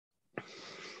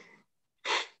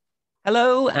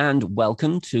Hello and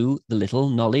welcome to the Little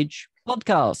Knowledge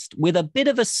Podcast with a bit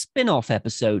of a spin-off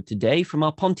episode today from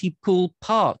our Pontypool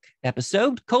Park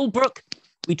episode. Coldbrook,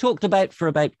 we talked about for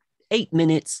about 8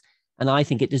 minutes, and I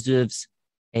think it deserves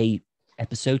a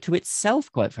episode to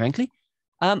itself, quite frankly.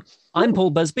 I'm Paul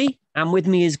Busby, and with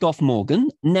me is Goff Morgan.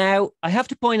 Now, I have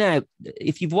to point out,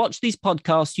 if you've watched these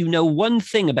podcasts, you know one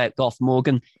thing about Goff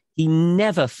Morgan. He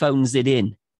never phones it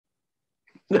in.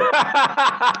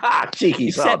 Cheeky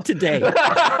except today.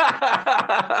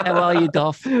 How are you,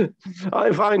 Goff?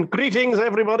 I'm fine. Greetings,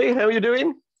 everybody. How are you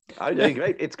doing? I'm doing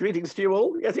great. It's greetings to you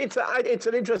all. Yes, it's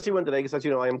an interesting one today because, as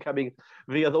you know, I am coming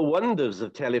via the wonders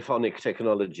of telephonic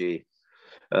technology.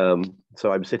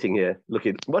 So I'm sitting here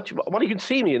looking. What you can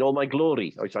see me in all my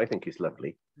glory, which I think is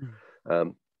lovely. Yeah,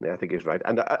 I think it's right,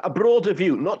 and a broader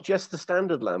view, not just the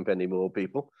standard lamp anymore,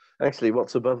 people. Actually,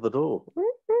 what's above the door?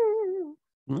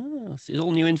 Oh, this is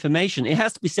all new information. It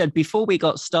has to be said, before we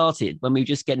got started, when we were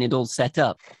just getting it all set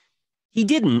up, he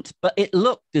didn't, but it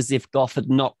looked as if Goff had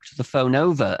knocked the phone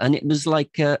over, and it was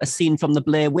like a scene from the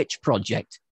Blair Witch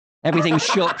Project. Everything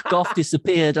shook, Goff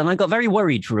disappeared, and I got very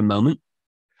worried for a moment.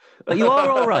 But you are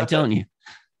all right, aren't you?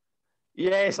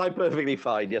 Yes, I'm perfectly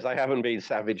fine. Yes, I haven't been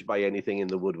savaged by anything in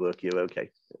the woodwork. You're okay.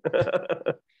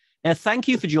 Thank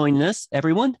you for joining us,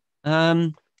 everyone.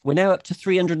 We're now up to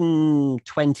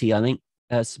 320, I think.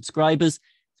 Subscribers.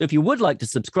 So if you would like to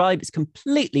subscribe, it's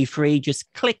completely free.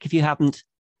 Just click if you haven't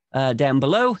down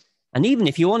below. And even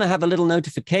if you want to have a little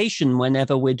notification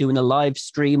whenever we're doing a live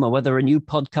stream or whether a new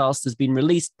podcast has been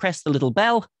released, press the little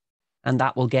bell and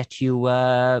that will get you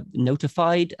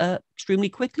notified extremely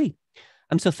quickly.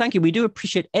 So thank you. We do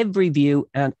appreciate every view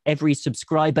and every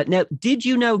subscriber. Now, did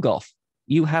you know, Goff,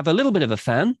 you have a little bit of a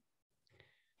fan?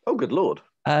 Oh, good Lord.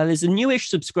 There's a newish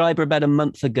subscriber about a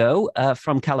month ago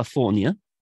from California.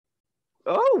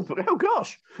 Oh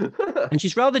gosh. And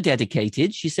she's rather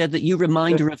dedicated. She said that you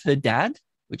remind her of her dad,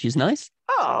 which is nice.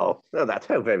 Oh, that's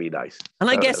how very nice. And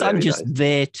I guess I'm just nice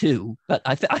there too, but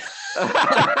I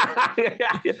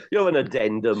You're an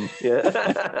addendum. Yeah.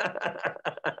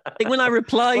 I think when I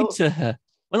replied to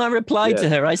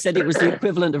her, I said it was the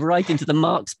equivalent of writing to the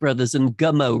Marx Brothers and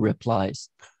Gummo replies.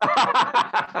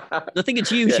 I think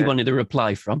it's you she wanted a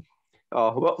reply from.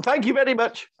 Oh, well, thank you very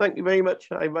much. Thank you very much.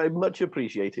 I very much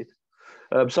appreciate it.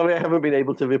 Sorry I haven't been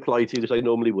able to reply to you as I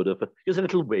normally would have, but just a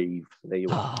little wave. There you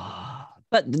are.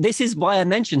 But this is why I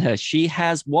mentioned her. She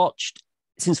has watched,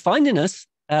 since finding us,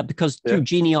 because through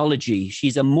genealogy,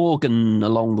 she's a Morgan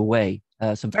along the way.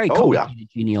 So very complicated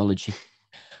genealogy.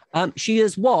 She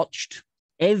has watched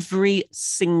every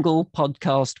single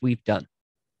podcast we've done.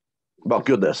 Well,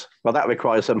 goodness. Well, that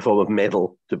requires some form of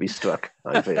medal to be struck,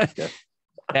 I think. Yeah.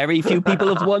 Very few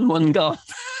people have won one, God.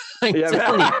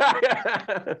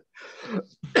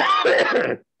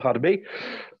 Pardon me.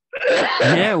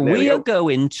 Now, we are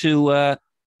going to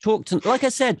talk to, like I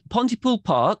said, Pontypool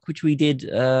Park, which we did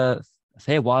a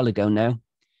fair while ago now.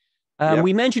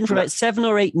 We mentioned for about 7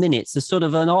 or 8 minutes a sort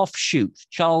of an offshoot,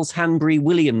 Charles Hanbury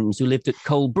Williams, who lived at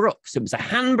Coldbrook. So it was a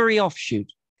Hanbury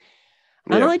offshoot.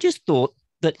 And I just thought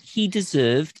that he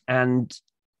deserved, and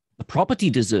the property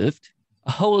deserved,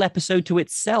 a whole episode to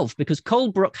itself, because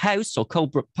Coldbrook House, or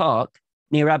Coldbrook Park,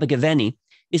 near Abergavenny,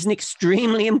 is an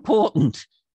extremely important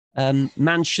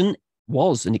mansion,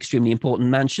 was an extremely important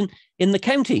mansion in the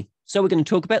county. So we're going to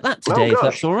talk about that today, if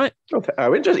that's all right.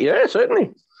 Oh, interesting. Yeah, certainly.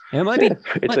 It might be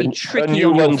tricky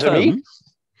on your phone.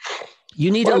 You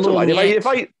need a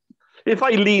lorgnette. If I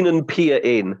lean and peer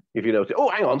in, if you notice. Oh,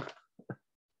 hang on.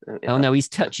 Oh, no, he's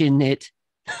touching it.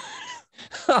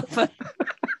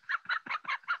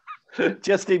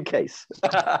 Just in case.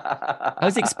 I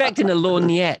was expecting a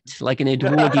lorgnette, like an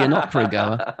Edwardian opera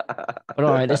goer. But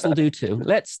all right, this will do too.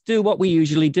 Let's do what we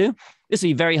usually do. This will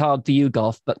be very hard for you,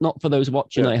 Goff, but not for those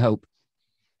watching, I hope.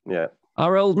 Yeah.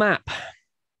 Our old map.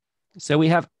 So we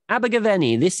have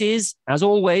Abergavenny. This is, as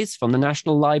always, from the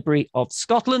National Library of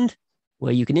Scotland,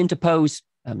 where you can interpose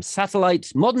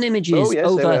satellite modern images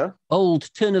over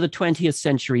old turn of the 20th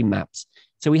century maps.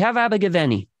 So we have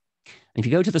Abergavenny. If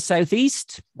you go to the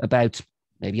southeast, about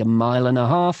maybe a mile and a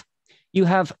half, you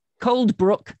have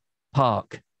Coldbrook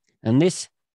Park. And this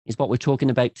is what we're talking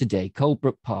about today,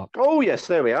 Coldbrook Park. Oh, yes,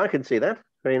 there we are. I can see that.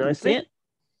 Very nicely. See it?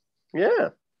 Yeah.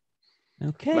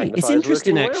 Okay. Magnifiers, it's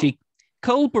interesting, actually.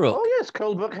 Coldbrook. Oh, yes,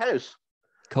 Coldbrook House.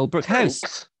 Coldbrook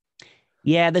House.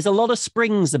 Yeah, there's a lot of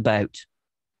springs about,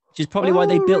 which is probably why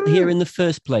they built here in the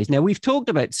first place. Now, we've talked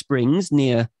about springs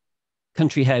near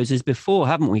country houses before,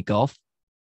 haven't we, Goff?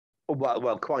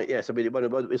 Well, quite, yes. I mean,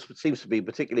 it seems to be,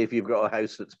 particularly if you've got a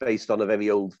house that's based on a very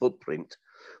old footprint,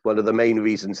 one of the main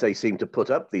reasons they seem to put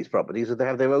up these properties is they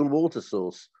have their own water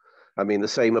source. I mean, the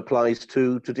same applies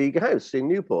to Deaga House in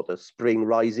Newport. A spring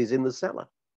rises in the cellar.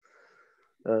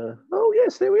 Oh,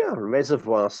 yes, there we are.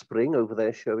 Reservoir Spring over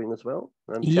there showing as well.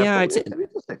 And yeah, Chapel.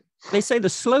 Interesting. They say the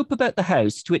slope about the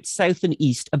house to its south and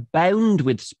east abound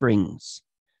with springs,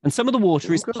 and some of the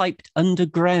water is piped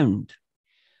underground.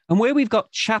 And where we've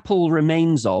got chapel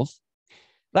remains of,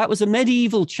 that was a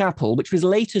medieval chapel which was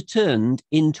later turned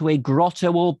into a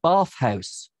grotto or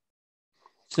bathhouse.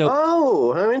 So,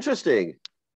 oh, how interesting.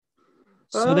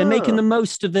 So they're making the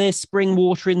most of their spring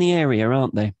water in the area,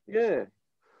 aren't they? Yeah.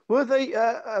 Were they,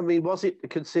 I mean, was it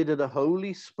considered a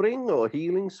holy spring or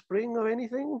healing spring or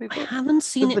anything before? I haven't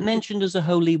seen it mentioned as a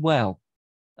holy well,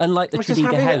 unlike the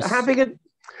Tredegar House.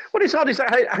 What is odd is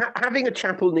that having a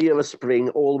chapel near a spring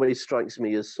always strikes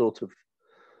me as sort of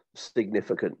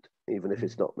significant, even if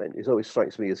it's not meant. It always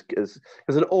strikes me as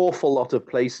an awful lot of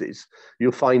places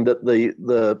you'll find that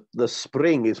the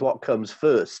spring is what comes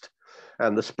first.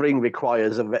 And the spring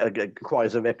requires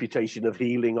a reputation of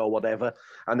healing or whatever,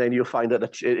 and then you'll find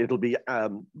that it'll be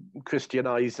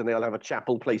Christianized, and they'll have a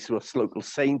chapel place to a local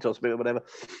saint or something or whatever.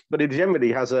 But it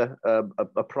generally has a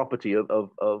property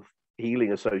of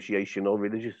healing association or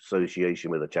religious association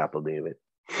with a chapel near it.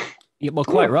 Yeah, well,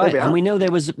 quite right. And we know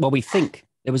we think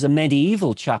there was a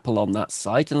medieval chapel on that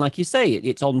site, and like you say,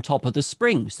 it's on top of the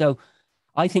spring. So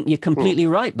I think you're completely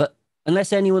right, but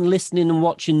unless anyone listening and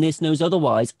watching this knows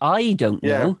otherwise, I don't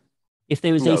know if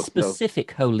there is a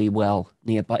specific holy well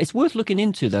nearby. It's worth looking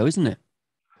into, though, isn't it?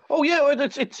 Oh yeah,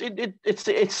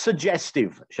 it's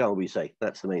suggestive, shall we say?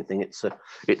 That's the main thing. It's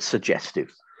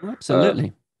suggestive.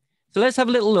 Absolutely. So let's have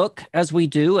a little look, as we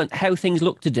do, at how things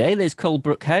look today. There's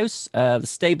Coldbrook House, the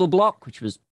stable block, which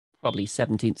was probably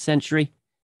 17th century,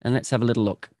 and let's have a little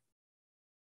look.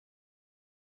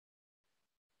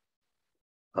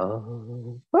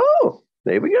 Oh,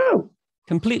 there we go.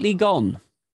 Completely gone,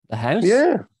 the house.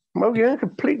 Yeah. Oh, yeah,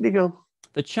 completely gone.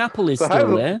 The chapel is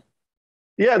still there.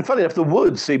 Yeah, and funny enough, the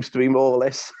wood seems to be more or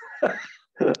less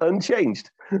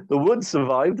unchanged. The wood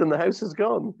survived and the house is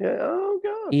gone. Yeah. Oh,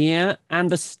 God. Yeah, and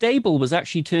the stable was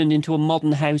actually turned into a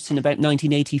modern house in about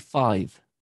 1985.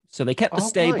 So they kept the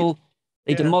stable,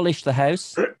 they demolished the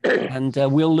house, and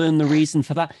we'll learn the reason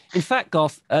for that. In fact,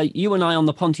 Goff, you and I on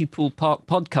the Pontypool Park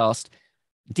podcast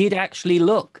did actually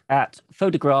look at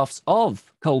photographs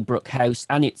of Coldbrook House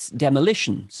and its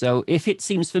demolition. So if it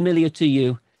seems familiar to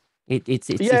you, it's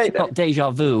got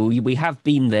deja vu. We have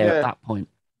been there at that point.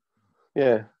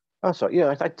 Yeah. Oh, sorry.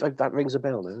 Yeah, that rings a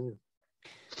bell now.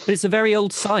 But it's a very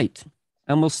old site.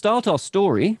 And we'll start our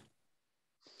story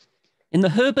in the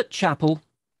Herbert Chapel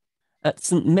at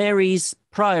St. Mary's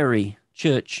Priory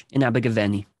Church in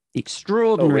Abergavenny. The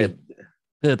extraordinary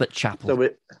Herbert Chapel.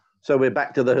 So we're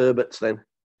back to the Herberts then.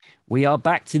 We are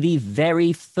back to the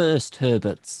very first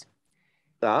Herberts.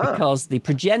 Because the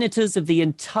progenitors of the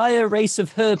entire race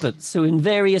of Herberts, who in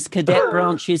various cadet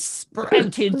branches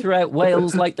sprouted throughout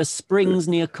Wales like the springs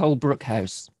near Coldbrook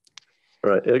House.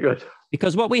 Right, yeah, good.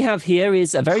 Because what we have here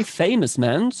is a very famous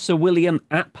man, Sir William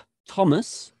Ap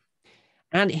Thomas,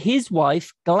 and his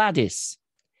wife, Gwladys.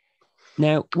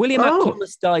 Now, William Ap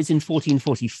Thomas dies in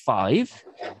 1445.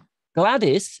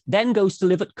 Gwladys then goes to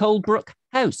live at Coldbrook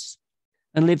House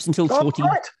and lives until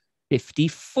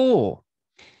 1454.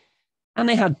 And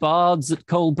they had bards at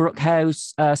Coldbrook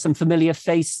House, some familiar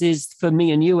faces, for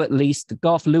me and you at least,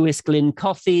 Goff Lewis Glyn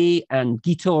Coffey and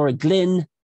Gitora Glyn.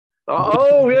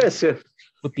 Oh, yes.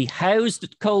 Would be housed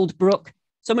at Coldbrook,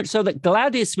 so much so that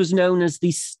Gwladys was known as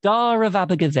the Star of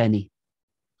Abergavenny.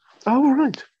 Oh,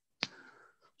 right.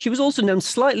 She was also known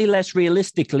slightly less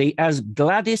realistically as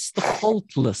Gwladys the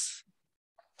Faultless.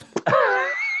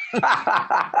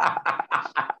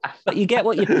 But you get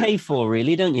what you pay for,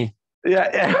 really, don't you?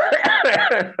 Yeah.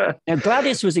 Now,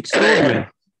 Gwladys was extraordinary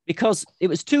because it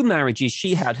was two marriages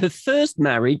she had. Her first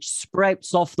marriage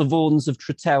sprouts off the Vaughans of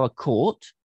Tretower Court.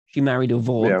 She married a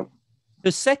Vaughan. Yeah.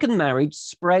 Her second marriage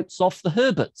sprouts off the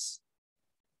Herberts,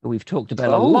 who we've talked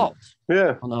about a lot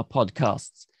on our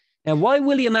podcasts. Now, why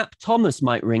William Ap Thomas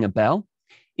might ring a bell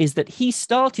is that he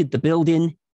started the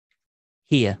building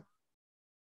here.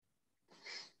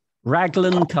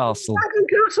 Raglan Castle. Raglan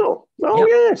Castle. Oh,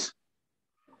 yes.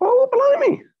 Oh,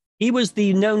 blimey. He was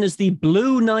known as the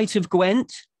Blue Knight of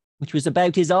Gwent, which was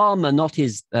about his armor, not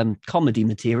his comedy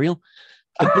material.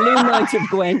 The Blue Knight of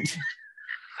Gwent,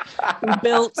 who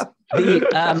built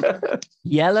the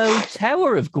Yellow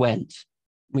Tower of Gwent,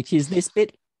 which is this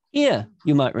bit here,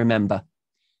 you might remember.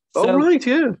 So, right,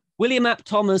 yeah. William Ap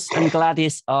Thomas and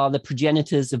Gwladys are the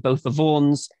progenitors of both the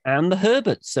Vaughans and the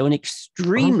Herberts, so an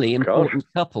extremely important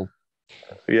couple.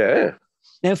 Yeah.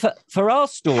 Now, for our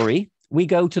story, we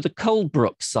go to the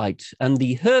Coldbrook site and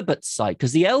the Herbert site,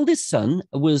 because the eldest son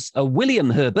was a William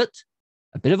Herbert,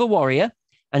 a bit of a warrior,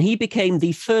 and he became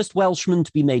the first Welshman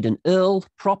to be made an earl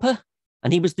proper,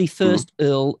 and he was the first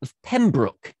Earl of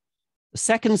Pembroke. The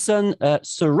second son,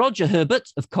 Sir Roger Herbert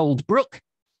of Coldbrook,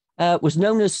 was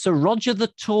known as Sir Roger the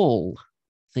Tall.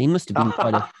 So he must have been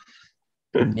quite a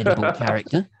formidable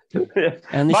character.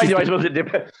 And Mind you, I suppose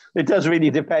it does really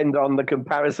depend on the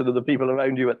comparison of the people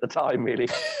around you at the time, really.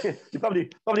 He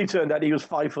probably turned out he was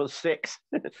 5'6",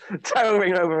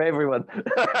 towering over everyone.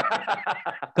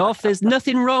 Goff, there's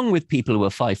nothing wrong with people who are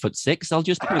 5'6". I'll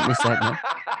just point this out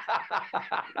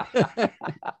now.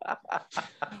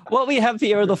 What we have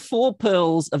here are the 4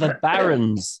 pearls of a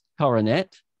baron's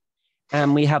coronet.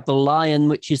 And we have the lion,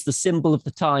 which is the symbol of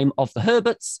the time of the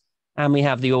Herberts. And we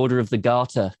have the Order of the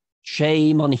Garter.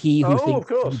 Shame on he who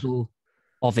thinks evil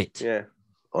of it. Yeah.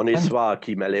 On his soir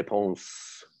qui me l'éponce.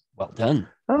 Well done.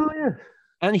 Oh, yeah.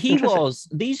 And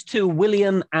these two,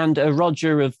 William and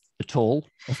Roger of the Tall,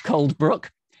 of Coldbrook,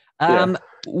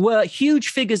 were huge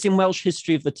figures in Welsh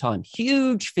history of the time.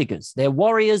 Huge figures. They're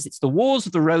warriors. It's the Wars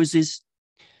of the Roses.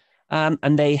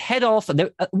 And they head off. And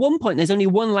at one point, there's only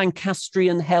one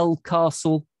Lancastrian-held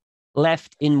castle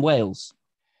left in Wales.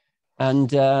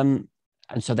 And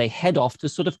so they head off to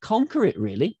sort of conquer it,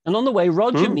 really. And on the way,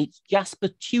 Roger meets Jasper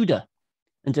Tudor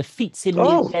and defeats him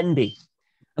near Denby.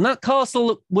 And that castle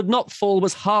that would not fall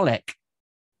was Harlech.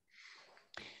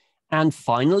 And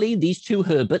finally, these two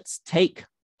Herberts take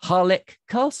Harlech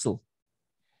Castle.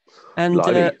 And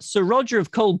Sir Roger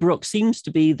of Coldbrook seems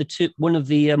to be one of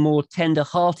the more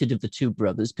tender-hearted of the two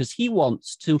brothers, because he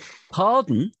wants to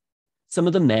pardon some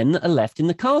of the men that are left in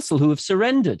the castle who have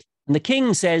surrendered. And the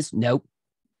king says, no,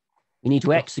 we need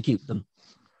to execute them.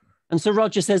 And Sir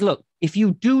Roger says, look, if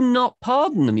you do not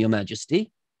pardon them, Your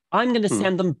Majesty, I'm going to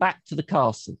send them back to the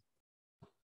castle.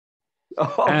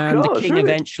 The king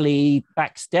eventually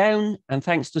backs down. And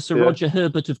thanks to Sir Roger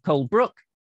Herbert of Coldbrook,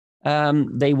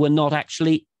 they were not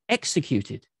actually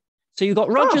executed. So you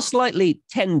got Roger slightly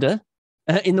tender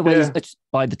in the ways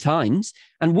by the times,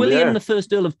 and William, the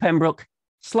first Earl of Pembroke,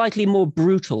 slightly more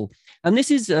brutal. And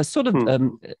this is a sort of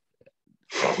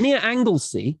near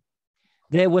Anglesey.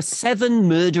 There were 7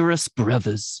 murderous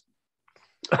brothers.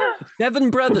 7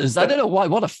 brothers. I don't know why.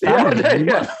 What a family.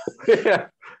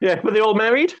 Yeah. Were they all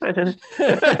married? I don't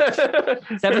know.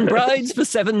 7 brides for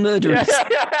 7 murderers.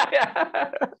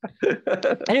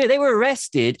 Anyway, they were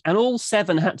arrested, and all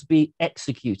 7 had to be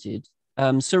executed.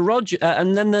 Sir Roger,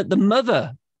 and then the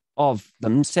mother of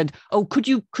them said, "Oh, could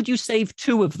you save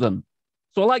 2 of them?"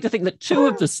 So I like to think that 2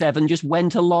 of the 7 just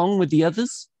went along with the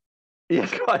others. Yeah.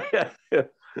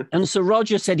 And Sir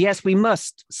Roger said, yes, we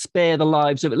must spare the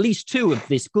lives of at least 2 of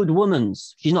this good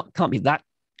woman's. Can't be that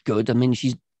good. I mean,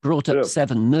 she's brought up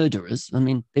 7 murderers. I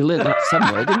mean, they learned that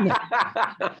somewhere, didn't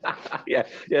they?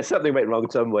 Yeah, something went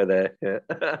wrong somewhere there. Yeah.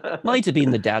 Might have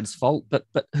been the dad's fault, but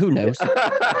who knows?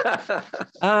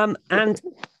 And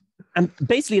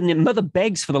basically, the mother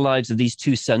begs for the lives of these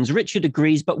 2 sons. Richard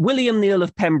agrees, but William, the Earl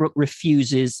of Pembroke,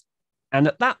 refuses. And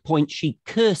at that point, she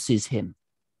curses him.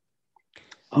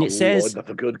 And it says, Lord, that's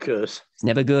a good curse. It's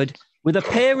never good. With a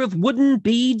pair of wooden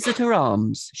beads at her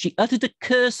arms, she uttered a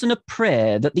curse and a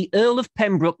prayer that the Earl of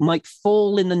Pembroke might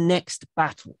fall in the next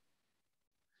battle.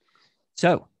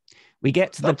 So we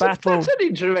get to the battle. That's an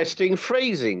interesting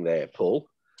phrasing there, Paul.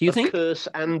 Do you think? A curse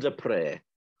and a prayer.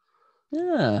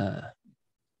 Yeah.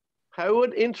 How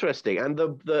interesting. And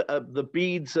the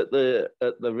beads at the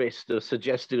wrist are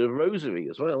suggestive of rosary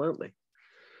as well, aren't they?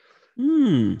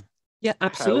 Yeah,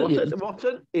 absolutely. What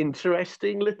an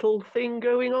interesting little thing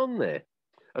going on there.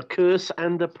 A curse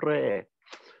and a prayer.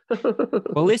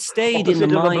 Well, this stayed in the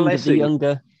mind of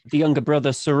the younger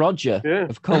brother, Sir Roger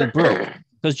of Coldbrook,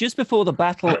 because just before the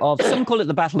battle of, some call it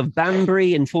the Battle of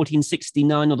Banbury in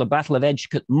 1469 or the Battle of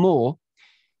Edgecote Moor,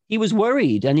 he was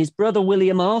worried, and his brother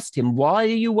William asked him, why are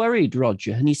you worried,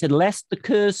 Roger? And he said, lest the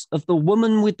curse of the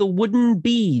woman with the wooden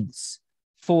beads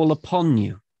fall upon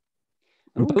you.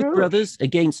 And both brothers,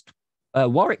 against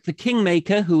Warwick the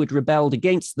Kingmaker, who had rebelled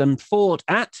against them, fought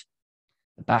at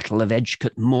the Battle of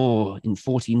Edgecote Moor in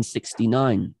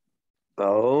 1469.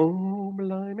 Oh,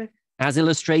 blimey. As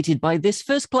illustrated by this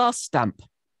first-class stamp.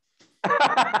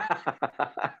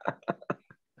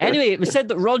 Anyway, it was said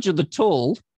that Roger the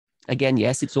Tall, again,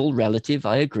 yes, it's all relative,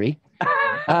 I agree,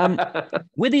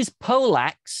 with his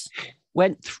poleaxe,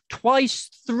 went twice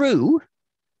through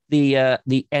the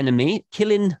enemy,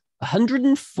 killing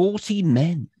 140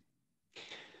 men.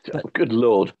 But, good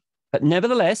Lord. But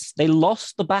nevertheless, they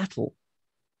lost the battle.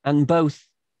 And both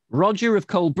Roger of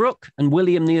Coldbrook and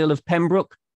William the Earl of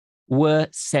Pembroke were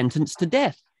sentenced to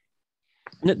death.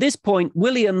 And at this point,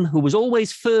 William, who was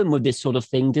always firm with this sort of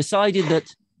thing, decided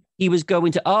that he was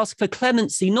going to ask for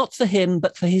clemency, not for him,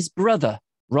 but for his brother,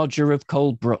 Roger of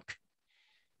Coldbrook.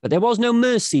 But there was no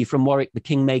mercy from Warwick the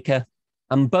Kingmaker,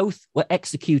 and both were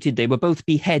executed. They were both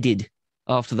beheaded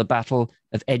after the Battle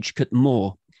of Edgecote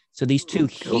Moor. So these two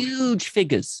huge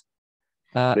figures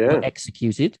were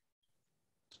executed.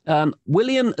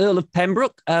 William, Earl of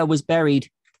Pembroke, was buried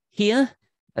here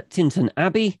at Tintern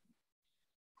Abbey.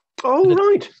 Oh,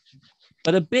 right.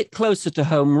 But a bit closer to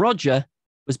home, Roger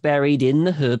was buried in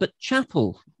the Herbert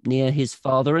Chapel near his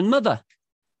father and mother.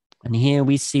 And here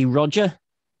we see Roger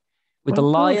with the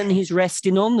lion he's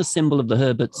resting on, the symbol of the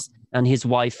Herberts, and his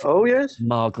wife,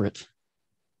 Margaret.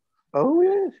 Oh,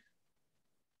 yes.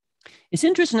 It's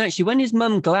interesting, actually, when his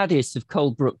mum Gwladys of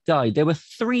Coldbrook died, there were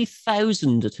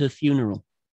 3,000 at her funeral,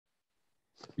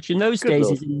 which in those days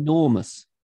is enormous.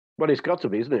 Well, it's got to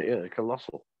be, isn't it? Yeah,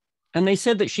 colossal. And they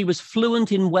said that she was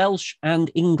fluent in Welsh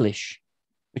and English,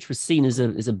 which was seen as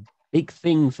a big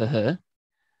thing for her.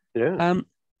 Yeah.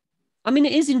 I mean,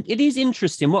 it is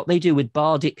interesting what they do with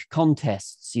bardic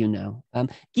contests, you know.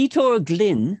 Gitor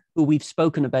Glyn, who we've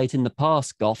spoken about in the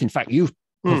past, Goff. In fact, you've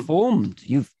performed,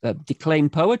 you've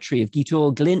declaimed poetry of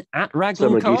Gitor Glyn at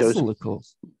Raglan Castle, of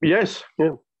course. Yes,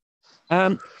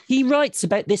 yeah. He writes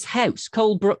about this house,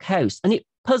 Coldbrook House, and it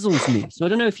puzzles me. So I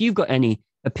don't know if you've got any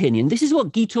opinion. This is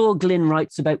what Gitor Glyn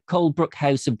writes about Coldbrook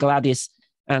House of Gwladys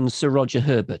and Sir Roger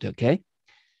Herbert, okay?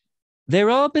 There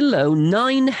are below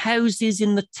 9 houses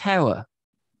in the tower.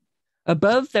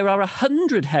 Above, there are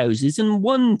 100 houses and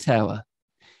 1 tower.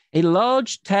 A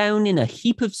large town in a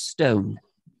heap of stone.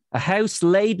 A house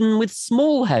laden with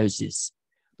small houses.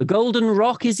 The golden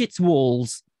rock is its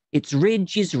walls. Its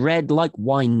ridge is red like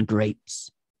wine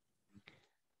grapes.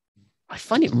 I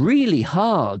find it really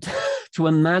hard to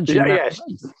imagine that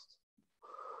place.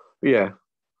 Yeah.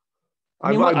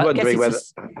 I mean, I'm wondering whether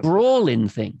it's a brawling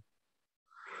thing.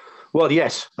 Well,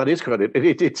 yes, that is correct.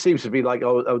 It seems to be like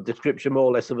a description more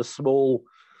or less of a small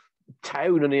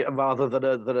town, rather than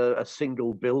a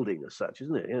single building as such,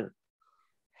 isn't it? Yeah.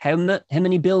 How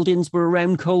many buildings were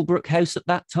around Coldbrook House at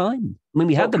that time? I mean,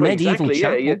 we had the medieval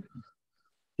chapel. Yeah,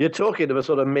 you're talking of a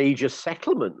sort of major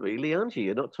settlement, really, aren't you?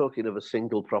 You're not talking of a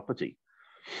single property.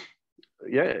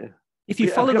 Yeah. If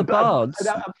you follow the bards.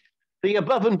 The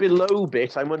above and below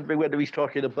bit, I'm wondering whether he's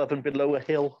talking above and below a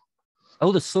hill.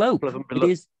 Oh, the slope. There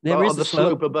is the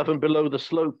slope above and below the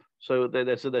slope. So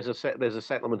there's a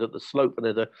settlement at the slope, and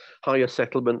there's a higher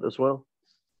settlement as well.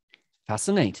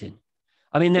 Fascinating.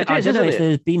 I mean, I don't know if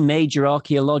there's been major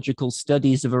archaeological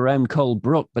studies of around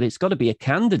Coldbrook, but it's got to be a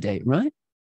candidate, right?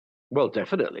 Well,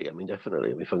 definitely. I mean,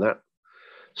 from that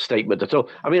statement at all.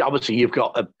 I mean, obviously, you've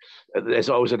got there's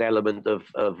always an element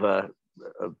of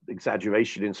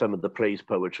exaggeration in some of the praise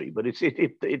poetry, but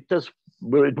it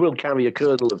will carry a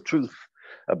kernel of truth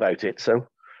about it. So,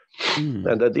 and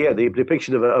the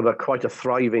depiction of quite a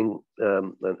thriving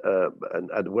and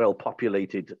well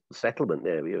populated settlement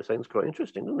area sounds quite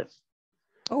interesting, doesn't it?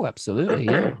 Oh, absolutely,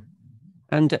 yeah.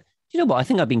 And you know what? I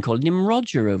think I've been calling him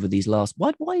Roger over these last.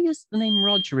 Why is the name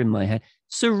Roger in my head?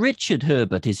 Sir Richard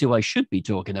Herbert is who I should be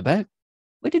talking about.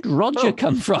 Where did Roger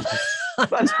come from?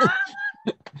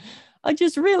 I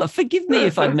just realized, forgive me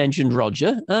if I'd mentioned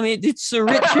Roger. I mean, it's Sir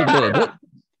Richard Herbert.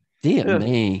 Dear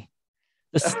me.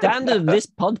 The standard of this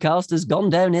podcast has gone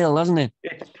downhill, hasn't it?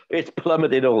 It's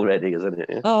plummeted already, isn't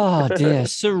it? Oh, dear.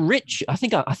 Sir Rich. I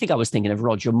think I was thinking of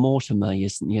Roger Mortimer,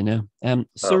 you know.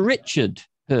 Sir Richard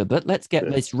Herbert, let's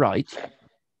get this right.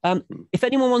 If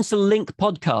anyone wants to link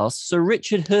podcasts, Sir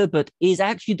Richard Herbert is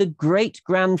actually the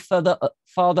great-grandfather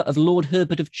of Lord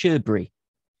Herbert of Cherbury.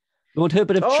 Lord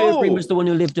Herbert of Cherbury was the one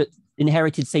who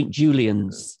inherited St.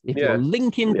 Julian's. If you're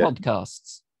linking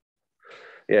podcasts.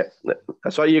 Yeah,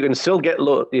 that's why you can still get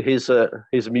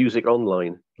his music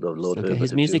online. Lord Herbert.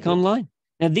 His music online.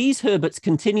 Now, these Herberts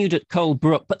continued at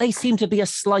Coldbrook, but they seem to be a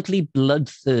slightly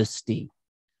bloodthirsty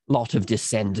lot of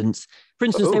descendants. For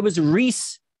instance, there was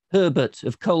Rhys Herbert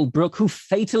of Coldbrook, who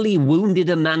fatally wounded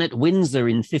a man at Windsor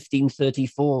in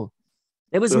 1534.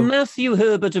 There was Matthew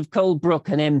Herbert of Coldbrook,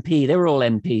 an MP. They were all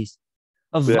MPs.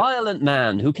 A violent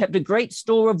man who kept a great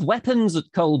store of weapons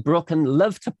at Coldbrook and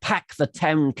loved to pack the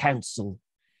town council.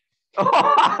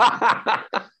 The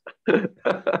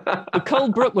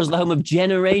Coldbrook was the home of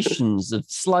generations of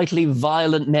slightly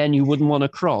violent men you wouldn't want to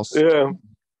cross. Yeah.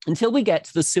 Until we get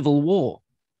to the Civil War,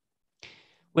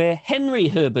 where Henry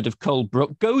Herbert of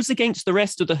Coldbrook goes against the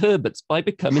rest of the Herberts by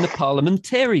becoming a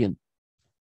parliamentarian.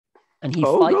 And he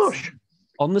fights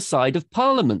on the side of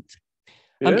Parliament.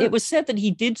 It was said that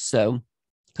he did so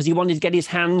because he wanted to get his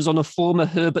hands on a former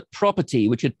Herbert property,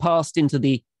 which had passed into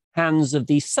the hands of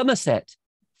the Somerset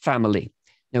family.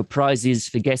 No prizes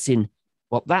for guessing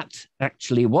what that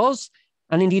actually was.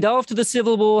 And indeed, after the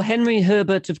Civil War, Henry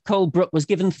Herbert of Coldbrook was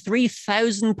given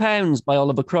 £3,000 by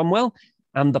Oliver Cromwell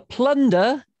and the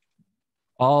plunder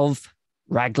of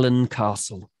Raglan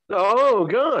Castle. Oh,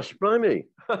 gosh, blimey.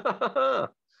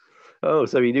 Oh,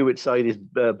 so he knew which side his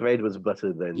bread was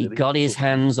buttered then. He got his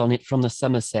hands on it from the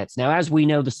Somersets. Now, as we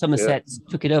know, the Somersets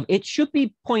took it over. It should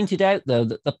be pointed out, though,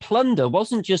 that the plunder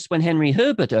wasn't just when Henry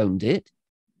Herbert owned it,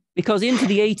 because into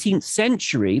the 18th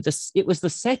century, it was the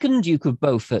second Duke of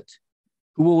Beaufort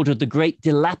who ordered the great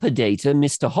dilapidator,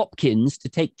 Mr. Hopkins, to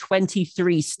take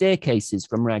 23 staircases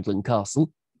from Raglan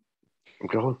Castle.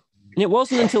 God. And it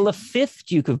wasn't until the fifth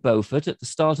Duke of Beaufort at the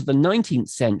start of the 19th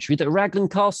century that Raglan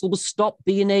Castle was stopped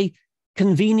being a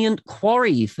convenient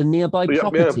quarry for nearby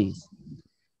properties. Yeah.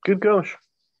 Good gosh.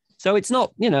 So it's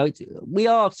not, we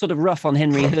are sort of rough on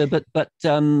Henry Herbert, but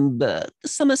the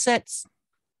Somersets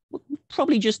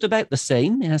probably just about the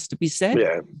same, it has to be said.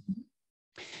 Yeah.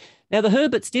 Now, the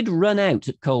Herberts did run out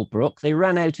at Coldbrook. They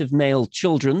ran out of male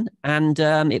children, and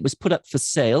it was put up for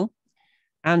sale.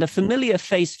 And a familiar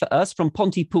face for us from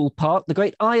Pontypool Park, the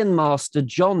great ironmaster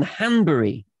John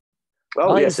Hanbury,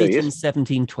 buys it in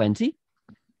 1720.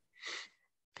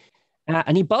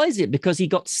 And he buys it because he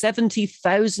got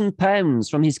 £70,000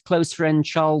 from his close friend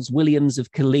Charles Williams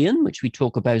of Killeen, which we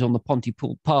talk about on the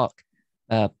Pontypool Park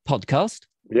podcast.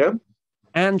 Yeah.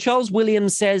 And Charles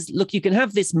Williams says, look, you can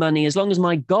have this money as long as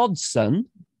my godson,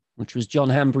 which was John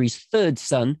Hanbury's third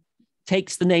son,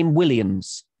 takes the name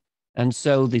Williams. And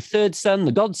so the third son,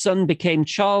 the godson, became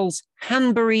Charles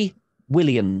Hanbury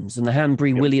Williams, and the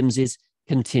Hanbury Williamses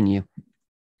continue.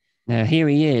 Now, here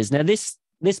he is. Now, this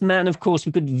man, of course,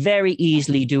 we could very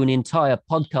easily do an entire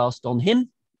podcast on him.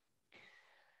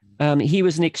 He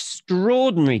was an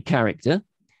extraordinary character.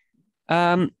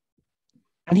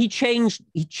 And he changed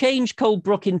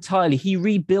Coldbrook entirely. He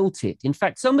rebuilt it. In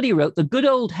fact, somebody wrote, the good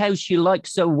old house you like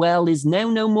so well is now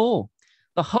no more.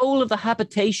 The whole of the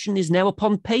habitation is now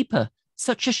upon paper.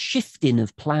 Such a shifting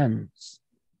of plans.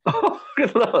 Oh,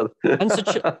 good Lord. And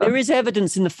there is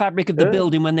evidence in the fabric of the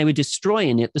building when they were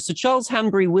destroying it that Sir Charles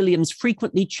Hanbury Williams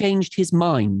frequently changed his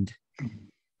mind and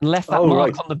left that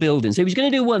mark on the building. So he was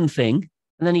going to do one thing,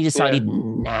 and then he decided,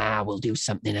 we'll do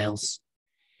something else.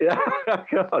 Yeah,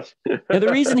 gosh. Now,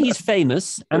 the reason he's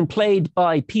famous and played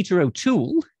by Peter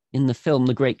O'Toole in the film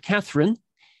The Great Catherine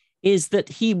is that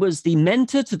he was the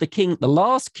mentor to the king, the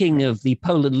last king of the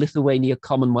Poland-Lithuania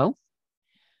Commonwealth,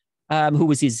 who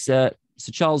was his, Sir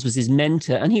Charles was his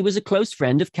mentor, and he was a close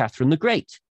friend of Catherine the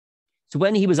Great. So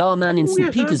when he was our man in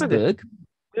St. Petersburg,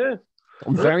 got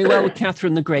on very well with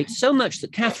Catherine the Great, so much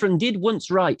that Catherine did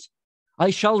once write, I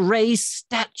shall raise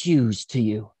statues to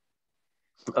you.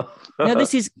 Now,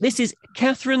 this is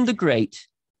Catherine the Great,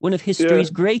 one of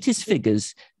history's greatest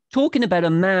figures, talking about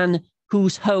a man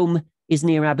whose home is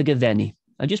near Abergavenny.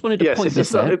 I just wanted to point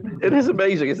this out. It is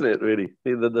amazing, isn't it? Really,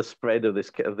 the spread of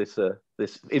this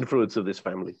influence of this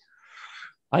family.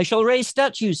 I shall raise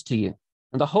statues to you,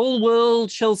 and the whole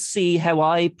world shall see how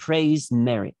I praise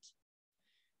merit.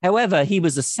 However, he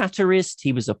was a satirist.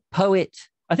 He was a poet.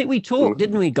 I think we talked,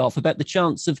 didn't we, Goff, about the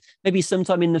chance of maybe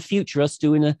sometime in the future us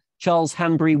doing a Charles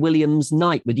Hanbury Williams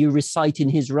night with you reciting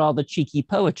his rather cheeky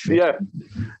poetry. Fine,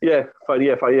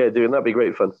 doing that'd be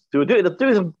great fun. Do we do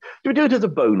it as a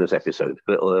bonus episode?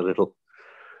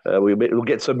 We'll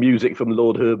get some music from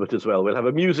Lord Herbert as well. We'll have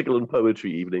a musical and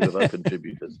poetry evening with our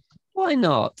contributors. Why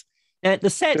not?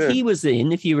 The set he was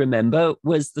in, if you remember,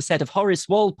 was the set of Horace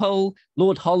Walpole,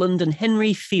 Lord Holland, and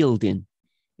Henry Fielding.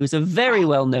 He was a very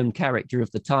well-known character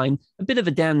of the time, a bit of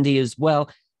a dandy as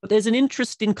well. But there's an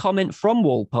interesting comment from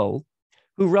Walpole,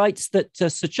 who writes that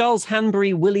Sir Charles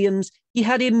Hanbury Williams, he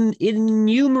had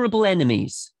innumerable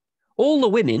enemies. All the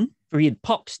women, for he had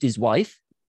poxed his wife.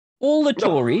 All the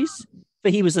Tories,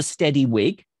 for he was a steady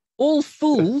Whig. All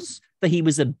fools, for he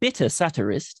was a bitter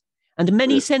satirist. And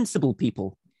many sensible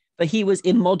people, for he was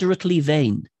immoderately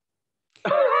vain.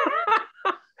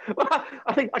 Well,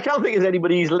 I can't think there's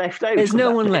anybody who's left out. There's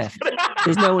no one left.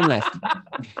 There's no one left.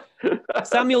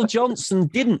 Samuel Johnson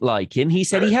didn't like him. He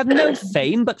said he had no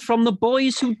fame, but from the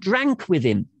boys who drank with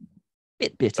him.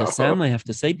 Bit bitter, Sam, I have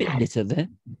to say. Bit bitter there.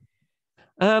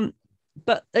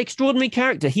 But extraordinary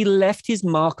character. He left his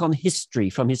mark on history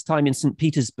from his time in St.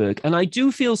 Petersburg. And I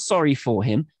do feel sorry for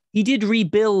him. He did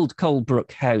rebuild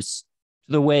Coldbrook House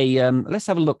to the way, let's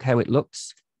have a look how it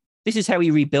looks. This is how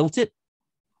he rebuilt it.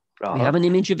 We have an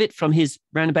image of it from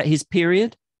round about his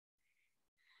period.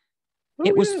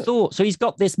 It was thought, so he's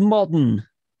got this modern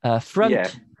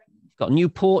front, got a new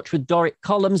porch with Doric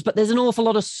columns, but there's an awful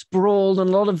lot of sprawl and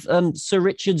a lot of Sir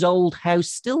Richard's old house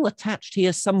still attached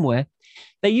here somewhere.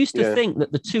 They used to think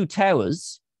that the two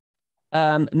towers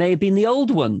may have been the old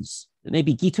ones that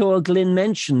maybe Guito or Glyn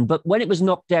mentioned, but when it was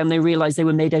knocked down, they realized they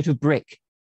were made out of brick.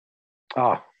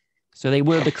 Ah. So they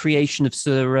were the creation of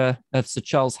Sir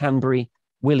Charles Hanbury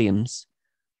Williams.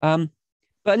 But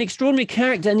an extraordinary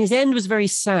character, and his end was very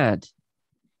sad.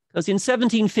 Because in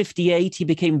 1758, he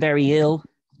became very ill,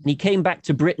 and he came back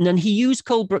to Britain, and he used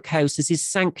Coldbrook House as his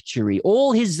sanctuary.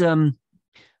 All his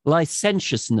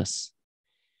licentiousness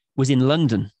was in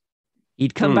London.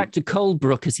 He'd come back to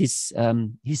Coldbrook as his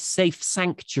safe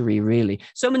sanctuary, really.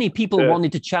 So many people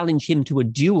wanted to challenge him to a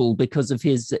duel because of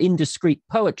his indiscreet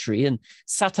poetry and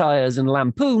satires and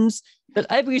lampoons, that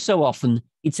every so often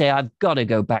he'd say, I've got to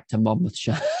go back to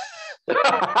Monmouthshire.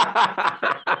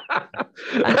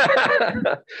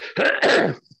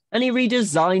 And he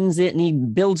redesigns it and he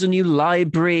builds a new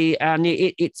library, and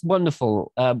it's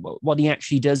wonderful what he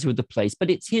actually does with the place. But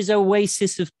it's his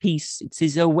oasis of peace. It's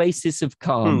his oasis of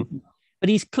calm. But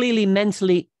he's clearly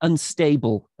mentally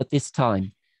unstable at this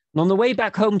time. And on the way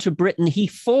back home to Britain, he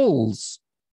falls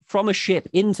from a ship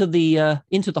into the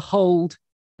hold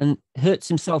and hurts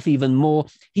himself even more.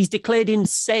 He's declared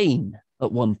insane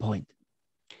at one point.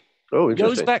 Oh, he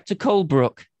goes back to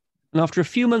Coldbrook, and after a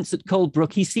few months at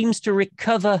Coldbrook, he seems to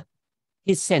recover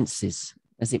his senses,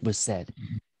 as it was said.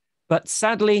 But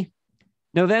sadly,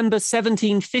 November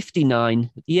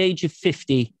 1759, at the age of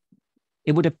 50,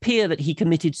 it would appear that he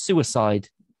committed suicide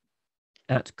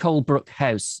at Coldbrook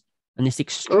House, and this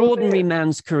extraordinary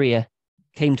man's career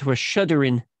came to a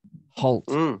shuddering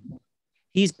halt.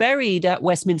 He's buried at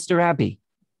Westminster Abbey,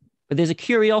 but there's a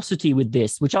curiosity with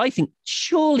this, which I think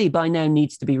surely by now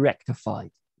needs to be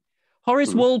rectified.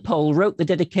 Horace Walpole wrote the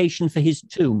dedication for his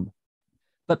tomb,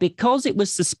 but because it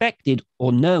was suspected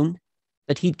or known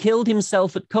that he'd killed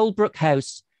himself at Coldbrook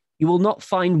House, you will not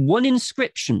find one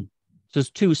inscription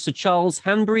to Sir Charles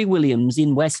Hanbury Williams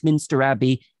in Westminster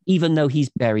Abbey, even though he's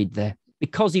buried there,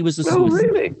 because he was a suicide.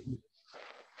 Oh, really?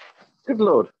 Good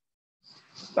Lord.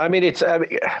 I mean, at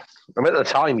the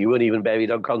time, you weren't even buried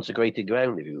on consecrated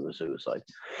ground if you were a suicide.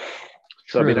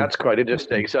 So, I mean, that's quite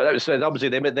interesting. So, obviously,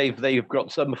 they've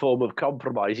got some form of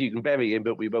compromise. You can bury him,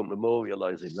 but we won't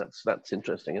memorialise him. That's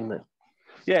interesting, isn't it?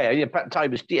 Yeah,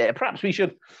 perhaps we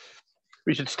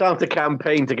should start a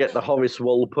campaign to get the Horace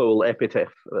Walpole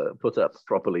epitaph put up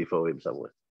properly for him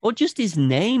somewhere. Or just his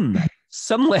name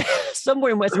somewhere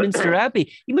in Westminster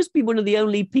Abbey. He must be one of the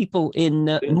only people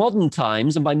in modern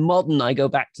times, and by modern I go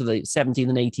back to the 17th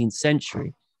and 18th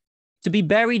century, to be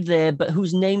buried there, but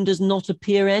whose name does not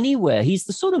appear anywhere. He's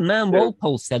the sort of man,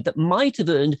 Walpole said, that might have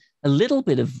earned a little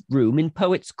bit of room in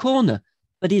Poets' Corner,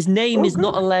 but his name is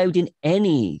not allowed in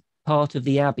any part of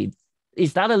the Abbey.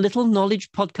 Is that a little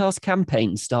knowledge podcast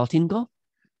campaign starting, Goff?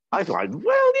 I thought,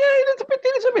 well, yeah,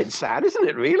 it's a bit sad, isn't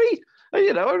it, really?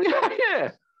 You know,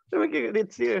 yeah.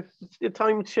 It's your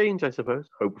time change, I suppose,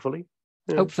 hopefully.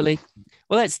 Yeah. Hopefully.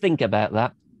 Well, let's think about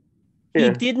that. Yeah.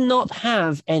 He did not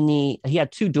have any, he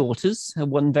had two daughters.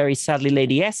 One very sadly,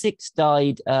 Lady Essex,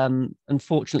 died,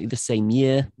 unfortunately, the same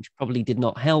year, which probably did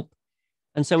not help.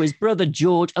 And so his brother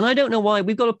George, and I don't know why,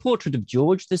 we've got a portrait of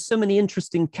George. There's so many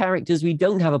interesting characters we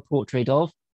don't have a portrait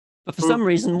of. But for some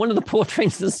reason, one of the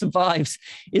portraits that survives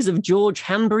is of George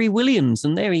Hanbury Williams.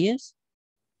 And there he is.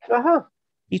 Uh-huh.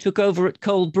 He took over at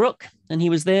Coldbrook, and he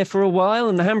was there for a while.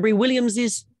 And the Hanbury Williams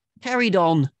is carried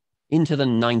on into the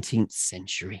 19th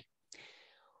century,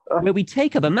 where we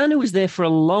take up a man who was there for a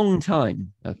long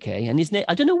time. Okay. And his name,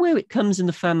 I don't know where it comes in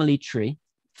the family tree.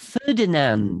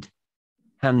 Ferdinand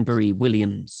Hanbury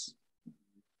Williams.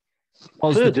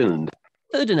 Ferdinand,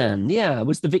 yeah,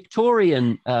 was the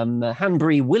Victorian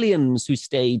Hanbury Williams who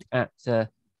stayed at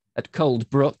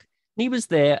Coldbrook. He was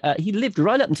there. He lived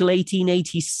right up until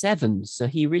 1887, so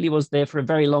he really was there for a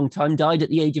very long time. Died at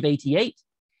the age of 88.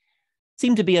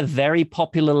 Seemed to be a very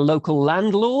popular local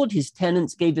landlord. His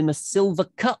tenants gave him a silver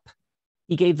cup.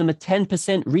 He gave them a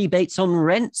 10% rebates on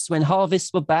rents when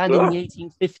harvests were bad in the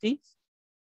 1850s.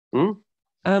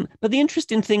 But the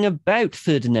interesting thing about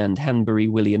Ferdinand Hanbury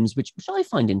Williams, which I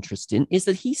find interesting, is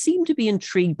that he seemed to be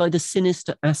intrigued by the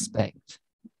sinister aspect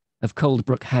of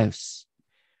Coldbrook House.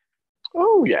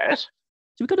 Oh, yes. So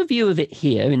we've got a view of it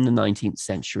here in the 19th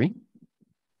century.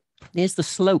 There's the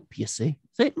slope, you see.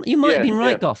 So you might have been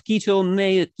right, Goff. Guito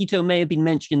may have been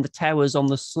mentioning the towers on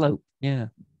the slope. Yeah.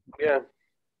 Yeah.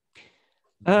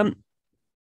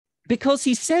 Because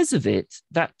he says of it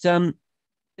that there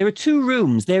are two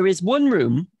rooms. There is one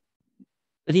room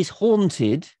that is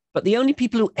haunted, but the only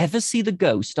people who ever see the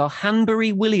ghost are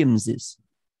Hanbury Williamses.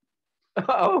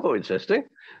 Oh, interesting.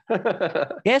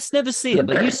 Guests never see it,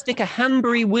 but you stick a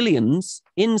Hanbury Williams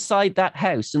inside that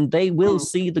house and they will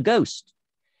see the ghost.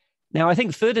 Now, I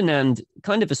think Ferdinand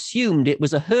kind of assumed it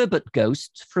was a Herbert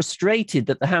ghost, frustrated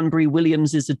that the Hanbury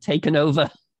Williamses had taken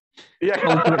over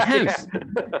Coldbrook House.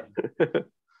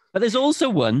 But there's also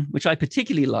one, which I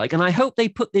particularly like, and I hope they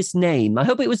put this name. I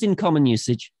hope it was in common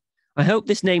usage. I hope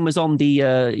this name was on the,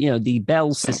 the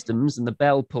bell systems and the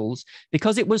bell pulls,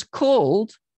 because it was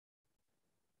called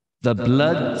the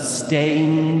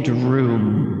Bloodstained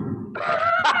Room.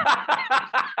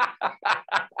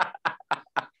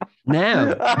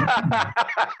 Now,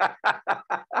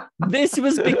 this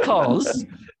was because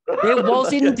there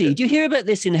was indeed, you hear about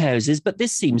this in houses, but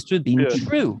this seems to have been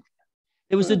true.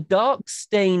 There was a dark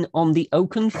stain on the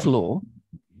oaken floor,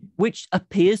 which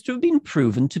appears to have been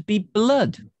proven to be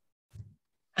blood.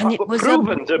 And it was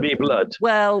proven to be blood.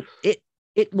 Well,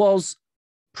 it was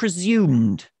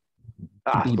presumed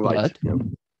to be blood.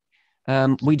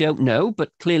 Yeah. We don't know,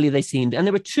 but clearly they seemed. And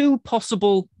there were two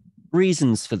possible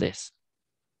reasons for this.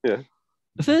 Yeah.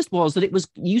 The first was that it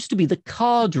used to be the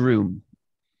card room.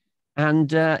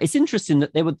 And it's interesting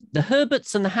that the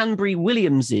Herberts and the Hanbury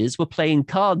Williamses were playing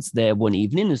cards there one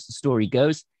evening, as the story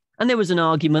goes. And there was an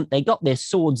argument. They got their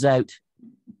swords out,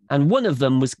 and one of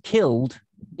them was killed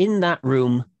in that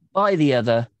room by the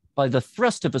other by the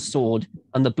thrust of a sword,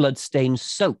 and the blood stain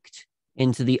soaked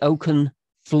into the oaken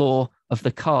floor of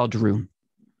the card room.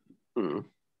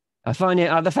 I find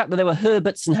it, the fact that there were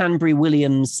Herberts and Hanbury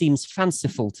Williams seems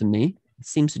fanciful to me. It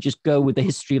seems to just go with the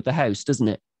history of the house, doesn't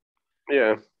it?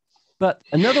 Yeah. But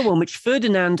another one which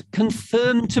Ferdinand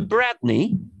confirmed to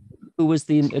Bradney, who was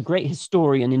a great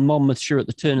historian in Monmouthshire at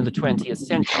the turn of the 20th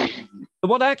century. But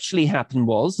what actually happened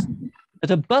was that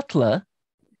a butler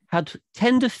had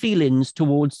tender feelings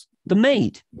towards the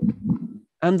maid.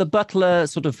 And the butler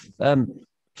sort of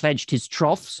pledged his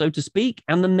troth, so to speak,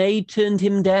 and the maid turned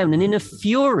him down. And in a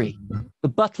fury, the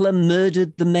butler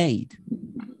murdered the maid,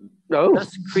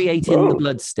 thus creating the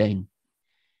bloodstain.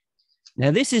 Now,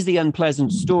 this is the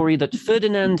unpleasant story that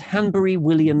Ferdinand Hanbury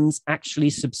Williams actually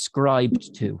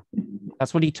subscribed to.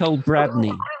 That's what he told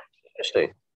Bradney.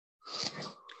 Interesting.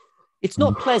 It's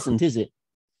not pleasant, is it?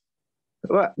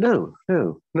 Well, no.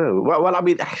 Well, I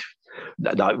mean,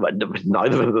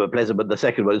 neither of them are pleasant, but the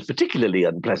second one is particularly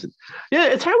unpleasant. Yeah,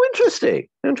 it's how interesting.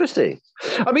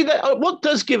 I mean, what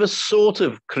does give a sort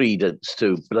of credence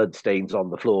to bloodstains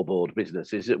on the floorboard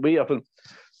business is that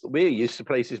we're used to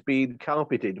places being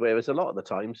carpeted, whereas a lot of the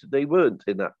times they weren't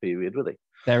in that period, were they?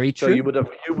 Very true. So you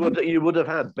would have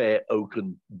had bare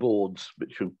oaken boards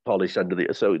which were polished under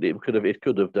the, so it could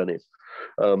have done it.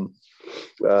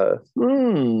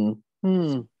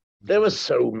 There were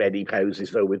so many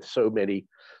houses though with so many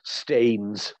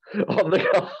stains on the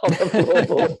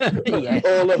floorboard, yes.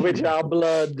 All of which are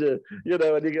blood, and you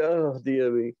go, oh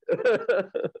dear me.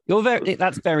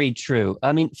 That's very true.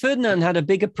 I mean, Ferdinand had a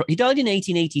bigger. He died in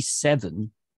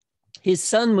 1887. His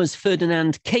son was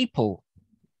Ferdinand Capel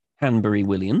Hanbury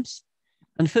Williams,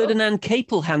 and Ferdinand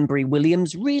Capel Hanbury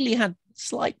Williams really had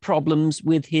slight problems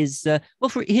with his.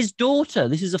 For his daughter,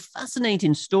 this is a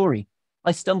fascinating story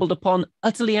I stumbled upon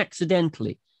utterly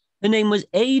accidentally. Her name was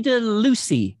Ada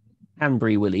Lucy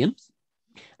Hanbury Williams.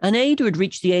 And Ada had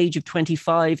reached the age of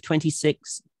 25,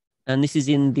 26, and this is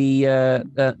in the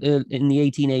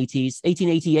 1880s,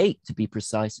 1888 to be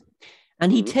precise.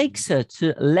 And he takes her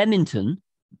to Leamington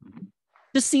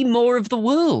to see more of the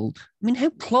world. I mean, how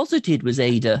closeted was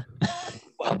Ada?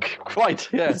 Well, quite,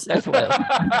 yes. Well,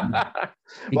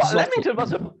 Leamington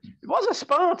was a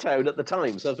spa town at the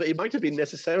time, so it might have been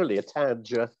necessarily a tad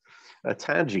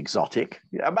exotic.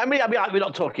 I mean, we're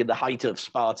not talking the height of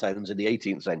spa towns in the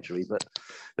 18th century, but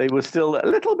they were still a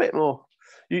little bit more.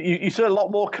 You saw a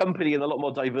lot more company and a lot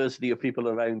more diversity of people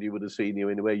around you would have seen you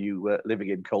in where you were living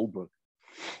in Coldbrook.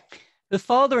 The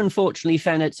father, unfortunately,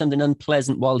 found out something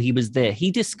unpleasant while he was there.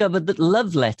 He discovered that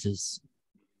love letters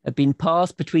had been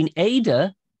passed between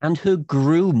Ada and her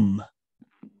groom,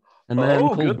 a man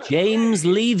called James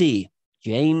Levy.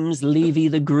 James Levy,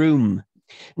 the groom.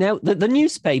 Now, the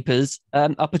newspapers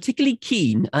are particularly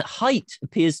keen. Height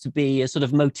appears to be a sort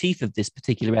of motif of this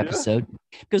particular episode,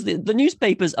 because the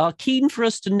newspapers are keen for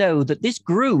us to know that this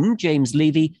groom, James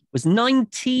Levy, was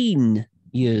 19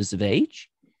 years of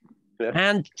age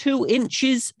and 2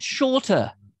 inches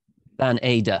shorter than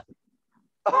Ada.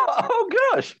 Oh,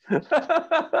 gosh.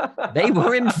 They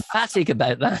were emphatic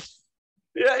about that.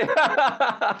 Yeah.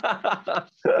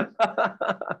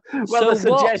 Well,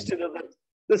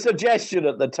 the suggestion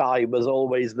at the time was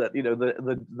always that,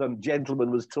 the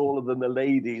gentleman was taller than the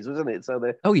ladies, wasn't it? So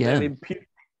they're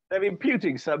they're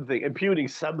impugning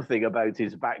something about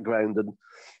his background and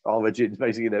origins,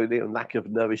 basically, the lack of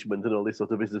nourishment and all this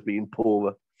sort of business, being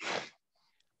poor.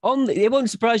 It won't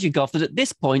surprise you, Goff, that at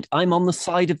this point I'm on the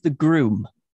side of the groom.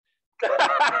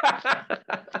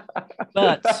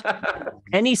 But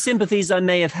any sympathies I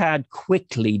may have had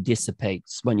quickly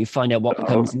dissipates when you find out what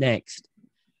comes next.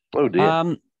 Oh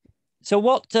dear. So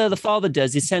what the father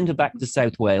does is send her back to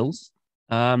South Wales.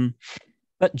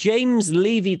 But James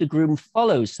Levy, the groom,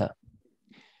 follows her.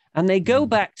 And they go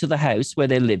back to the house where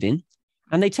they're living.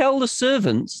 And they tell the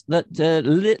servants that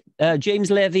James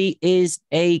Levy is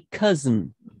a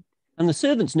cousin. And the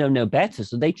servants know no better,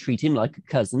 so they treat him like a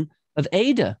cousin of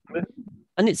Ada.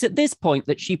 And it's at this point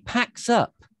that she packs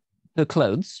up her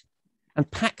clothes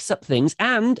and packs up things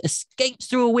and escapes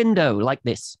through a window like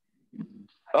this.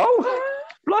 Oh,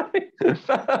 blimey.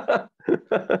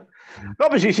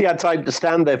 Obviously, she had time to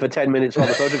stand there for 10 minutes while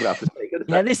the photograph was taken.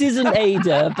 Yeah, this isn't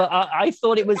Ada, but I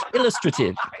thought it was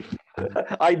illustrative.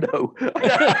 I know.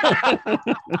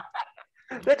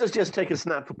 Let us just take a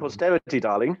snap for posterity,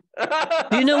 darling.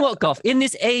 Do you know what, Goff? In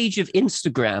this age of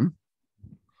Instagram,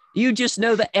 you just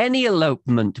know that any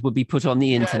elopement would be put on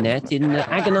the internet in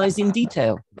agonizing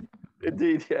detail.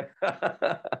 Indeed, yeah.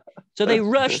 So they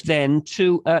rushed then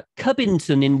to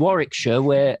Cubbington in Warwickshire,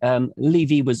 where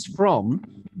Levy was from,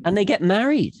 and they get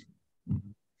married.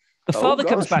 The father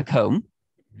comes back home.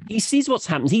 He sees what's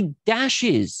happened. He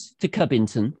dashes to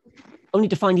Cubbington, only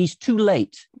to find he's too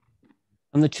late.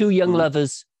 And the two young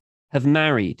lovers have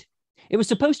married. It was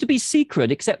supposed to be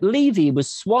secret, except Levy was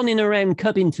swanning around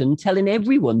Cubbington, telling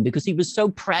everyone because he was so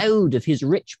proud of his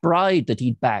rich bride that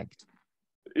he'd bagged.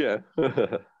 Yeah.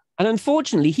 And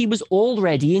unfortunately, he was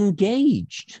already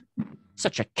engaged.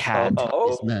 Such a cad,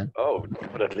 this man. Oh,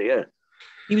 definitely, yeah.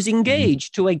 He was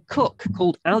engaged to a cook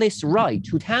called Alice Wright,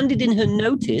 who'd handed in her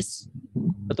notice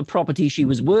at the property she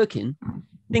was working,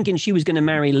 thinking she was going to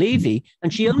marry Levy,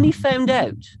 and she only found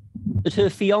out that her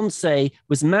fiancé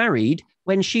was married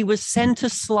when she was sent a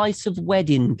slice of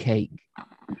wedding cake.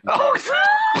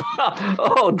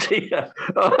 Oh dear.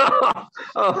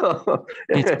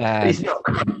 It's bad.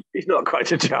 He's not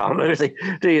quite a charmer, is he?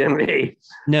 Dear me.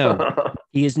 No,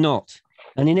 he is not.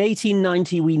 And in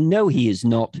 1890, we know he is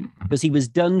not, because he was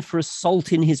done for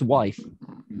assaulting his wife.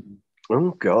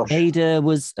 Oh, gosh. Ada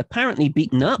was apparently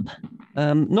beaten up,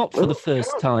 not for the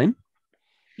first time.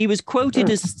 He was quoted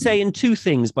as saying two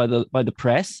things by the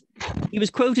press. He was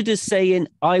quoted as saying,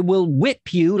 "I will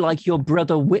whip you like your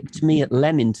brother whipped me at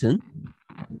Leamington."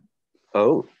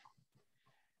 Oh.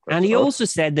 And he also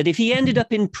said that if he ended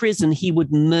up in prison, he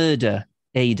would murder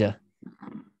Ada.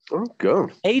 Oh,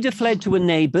 God. Ada fled to her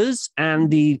neighbours,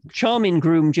 and the charming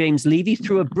groom, James Levy,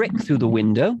 threw a brick through the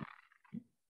window.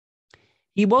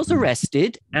 He was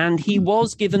arrested, and he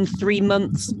was given 3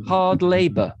 months hard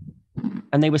labour,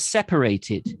 and they were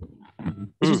separated.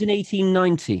 This was in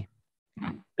 1890.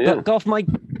 Yeah. But, Goff, my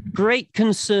great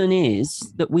concern is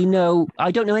that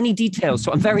I don't know any details,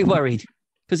 so I'm very worried.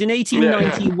 Because in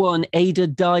 1891, Ada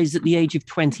dies at the age of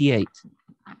 28.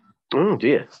 Oh,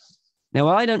 dear. Now,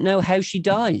 I don't know how she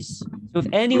dies. So if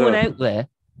anyone out there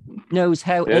knows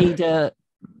how Ada,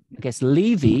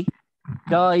 Levy,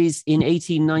 dies in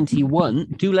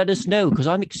 1891, do let us know, because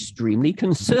I'm extremely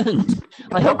concerned.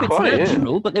 I hope it's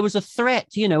natural, but there was a threat,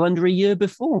 under a year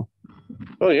before.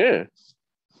 Oh, yeah.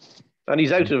 And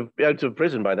he's out of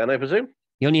prison by then, I presume?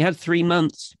 He only had 3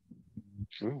 months.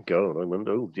 Oh, God, I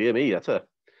wonder. Oh, dear me, that's a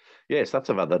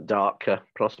rather dark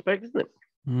prospect, isn't it?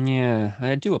 Yeah,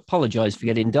 I do apologise for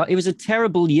getting dark. It was a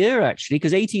terrible year, actually,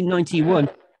 because 1891,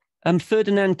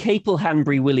 Ferdinand Capel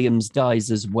Hanbury Williams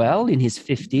dies as well in his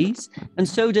 50s, and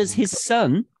so does his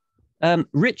son,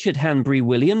 Richard Hanbury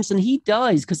Williams, and he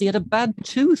dies because he had a bad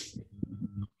tooth.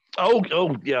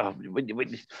 Oh, yeah.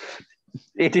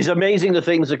 It is amazing the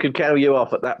things that could carry you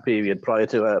off at that period prior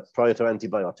to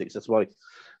antibiotics. That's why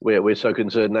we're so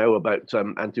concerned now about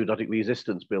antibiotic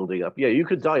resistance building up. Yeah, you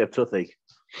could die of toothache.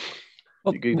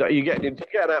 Well, you get an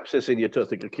abscess in your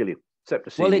tooth, it could kill you.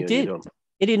 Well, it did.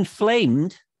 It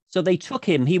inflamed. So they took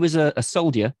him. He was a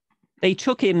soldier. They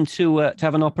took him to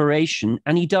have an operation,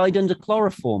 and he died under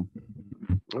chloroform.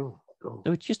 Oh, God.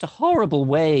 So it's just a horrible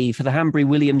way for the Hanbury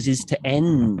Williamses to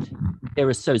end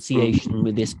their association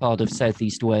with this part of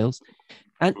Southeast Wales.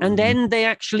 And then they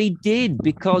actually did,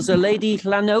 because a lady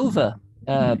Llanover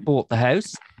bought the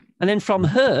house. And then from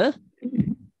her,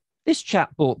 this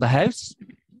chap bought the house.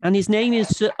 And his name is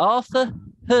Sir Arthur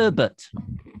Herbert.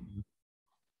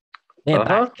 They're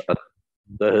back.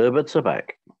 The Herberts are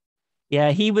back. Yeah,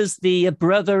 he was the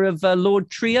brother of Lord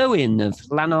Treowen of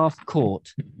Lanarth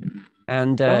Court.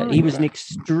 And he was an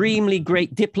extremely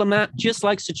great diplomat, just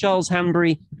like Sir Charles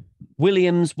Hanbury,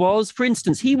 Williams was. For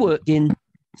instance, he worked in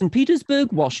St.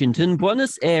 Petersburg, Washington,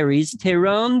 Buenos Aires,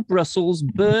 Tehran, Brussels,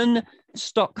 Bern,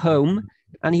 Stockholm,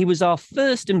 and he was our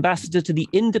first ambassador to the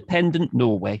independent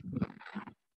Norway.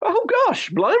 Oh, gosh,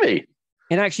 blimey.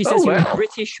 It actually says he was a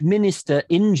British minister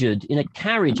injured in a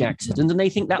carriage accident, and they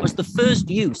think that was the first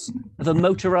use of a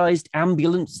motorised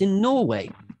ambulance in Norway.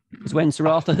 It was when Sir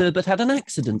Arthur Herbert had an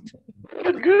accident.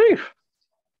 Good grief.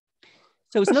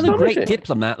 So it's another great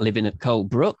diplomat living at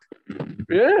Coldbrook.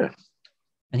 Yeah.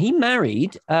 And he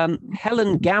married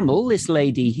Helen Gamble, this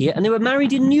lady here, and they were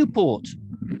married in Newport.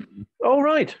 Oh,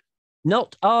 right.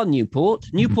 Not our Newport,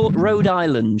 Rhode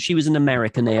Island. She was an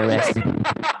American heiress.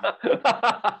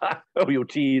 Oh, you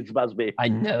tease, Busby. I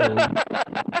know.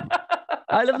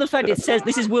 I love the fact it says,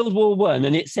 this is World War I,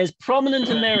 and it says prominent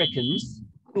Americans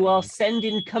who are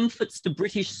sending comforts to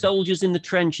British soldiers in the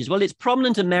trenches. Well, it's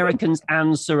prominent Americans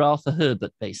and Sir Arthur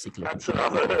Herbert, basically. And Sir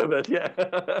Arthur Herbert, yeah.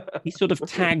 He sort of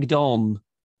tagged on.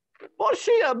 Was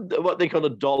she what they call a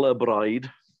dollar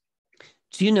bride?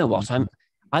 Do you know what?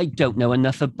 I don't know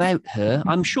enough about her.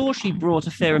 I'm sure she brought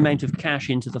a fair amount of cash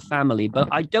into the family, but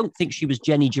I don't think she was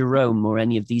Jenny Jerome or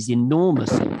any of these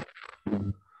enormous.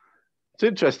 It's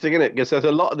interesting, isn't it? Because there's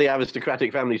a lot of the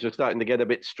aristocratic families are starting to get a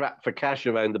bit strapped for cash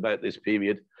around about this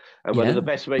period. And one of the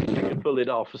best ways you can pull it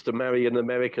off is to marry an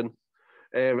American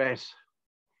heiress.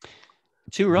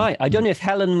 Too right. I don't know if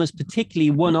Helen was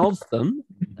particularly one of them.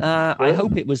 I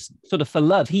hope it was sort of for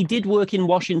love. He did work in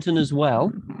Washington as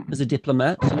well as a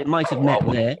diplomat, so it might have met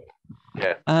there.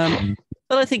 Yeah.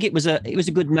 But I think it was a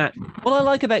good match. What I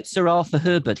like about Sir Arthur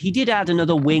Herbert, he did add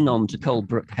another wing on to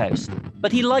Coldbrook House,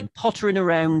 but he liked pottering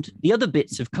around the other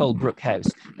bits of Coldbrook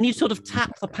House, and he'd sort of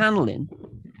tap the panel in,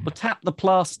 or tap the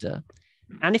plaster,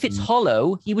 and if it's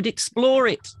hollow, he would explore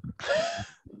it.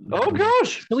 Oh,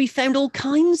 gosh. So he found all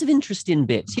kinds of interesting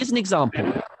bits. Here's an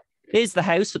example. Here's the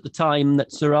house at the time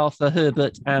that Sir Arthur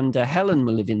Herbert and Helen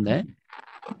were living there.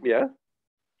 Yeah.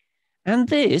 And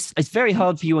this, it's very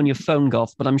hard for you on your phone,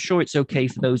 Goth, but I'm sure it's okay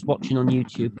for those watching on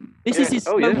YouTube. This is his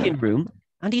smoking room,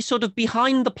 and he sort of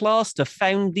behind the plaster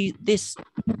found this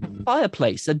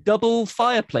fireplace, a double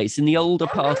fireplace in the older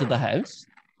part of the house.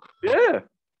 Yeah.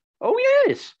 Oh,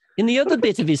 yes. In the other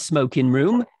bit of his smoking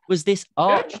room was this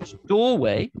arched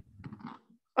doorway.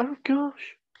 Oh,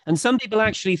 gosh. And some people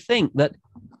actually think that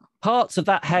parts of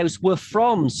that house were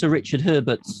from Sir Richard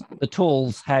Herbert's, the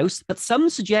Tall's house, but some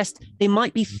suggest they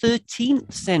might be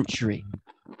 13th century.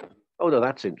 Oh, no,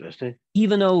 that's interesting.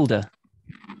 Even older.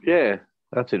 Yeah,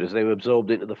 that's interesting. They were absorbed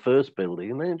into the first building,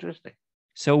 isn't that interesting?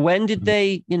 So when did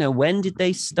they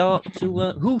start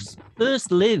to, who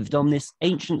first lived on this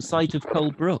ancient site of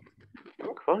Coldbrook?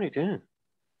 Oh, quite, yeah.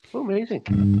 Oh,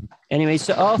 amazing. Anyway,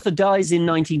 so Arthur dies in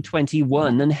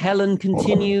 1921 and Helen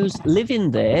continues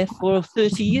living there for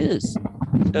 30 years.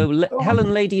 So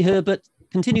Helen Lady Herbert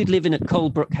continued living at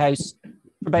Coldbrook House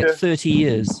for about 30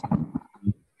 years.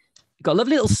 Got a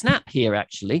lovely little snap here,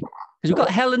 actually, because we've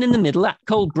got Helen in the middle at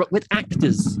Coldbrook with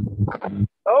actors.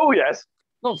 Oh, yes.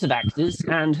 Lots of actors,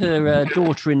 and her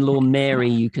daughter-in-law, Mary,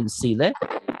 you can see there.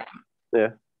 Yeah.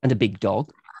 And a big dog.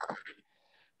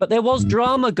 But there was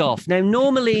drama, Goff. Now,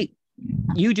 normally,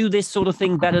 you do this sort of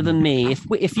thing better than me.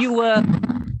 If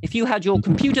you had your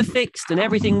computer fixed and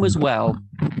everything was well,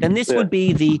 then this would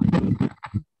be the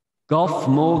Goff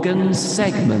Morgan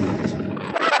segment.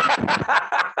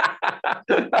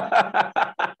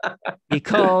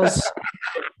 Because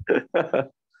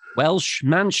Welsh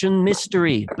mansion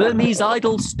mystery, Burmese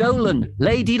idol stolen,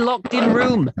 lady locked in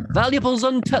room, valuables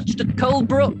untouched at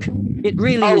Coldbrook. It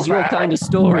really is your kind of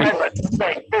story.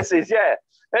 This is,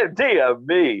 oh, dear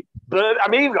me. I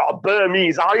mean, you've got a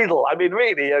Burmese idol. I mean,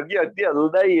 really,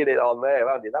 you're laying it on there,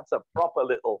 aren't you? That's a proper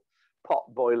little pot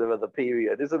boiler of the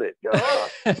period, isn't it? Oh.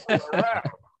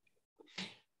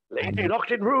 Lady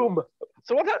locked in room.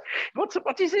 So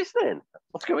what is this then?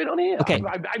 What's going on here? Okay.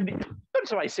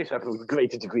 So I sit up with a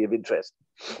greater degree of interest.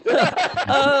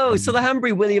 Oh, so the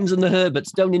Hanbury Williams and the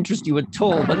Herberts don't interest you at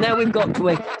all, but now we've got to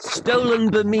a stolen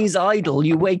Burmese idol.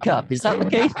 You wake up. Is that the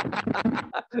case?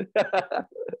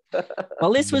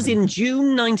 Well, this was in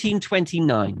June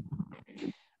 1929.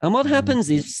 And what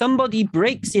happens is somebody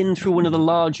breaks in through one of the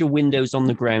larger windows on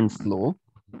the ground floor,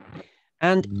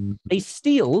 and they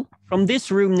steal from this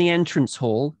room, the entrance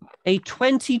hall, a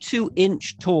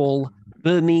 22-inch tall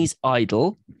Burmese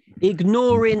idol,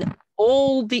 ignoring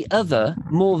all the other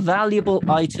more valuable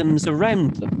items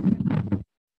around them.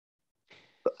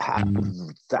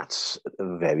 That's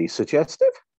very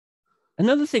suggestive.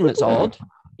 Another thing that's odd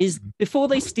is before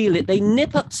they steal it, they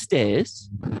nip upstairs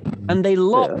and they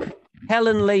lock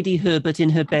Helen Lady Herbert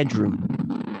in her bedroom.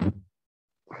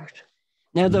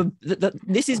 Now,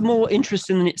 this is more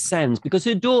interesting than it sounds, because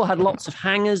her door had lots of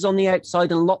hangers on the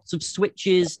outside and lots of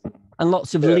switches and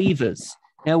lots of levers.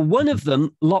 Now, one of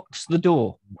them locks the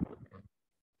door.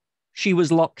 She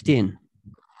was locked in.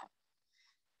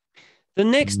 The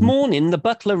next morning, the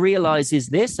butler realizes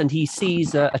this, and he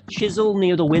sees a chisel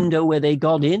near the window where they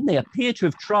got in. They appear to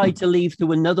have tried to leave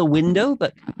through another window,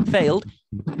 but failed.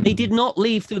 They did not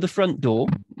leave through the front door.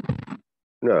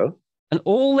 No. And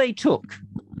all they took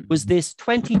was this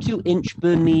 22-inch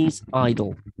Burmese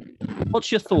idol.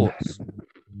 What's your thoughts?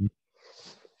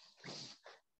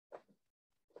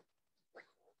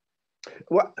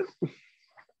 Well,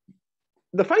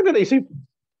 the fact that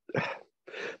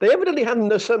they evidently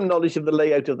had some knowledge of the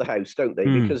layout of the house, don't they?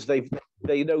 Because they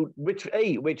know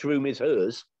which room is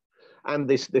hers, and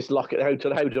this lock how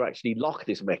to actually lock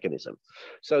this mechanism.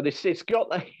 So it's got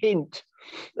a hint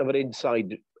of an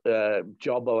inside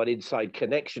job or an inside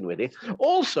connection with it.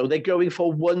 Also, they're going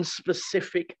for one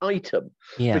specific item,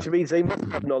 which means they must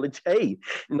have knowledge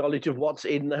of what's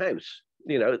in the house.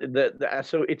 You know,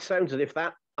 so it sounds as if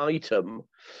that item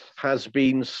has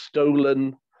been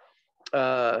stolen.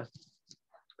 On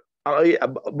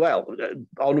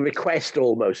request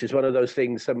almost. Is one of those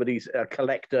things somebody's a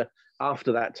collector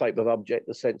after that type of object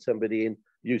has sent somebody in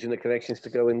using the connections to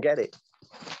go and get it.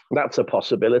 That's a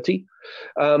possibility.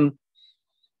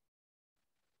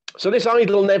 So this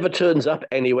idol never turns up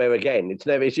anywhere again.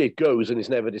 It goes and is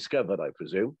never discovered, I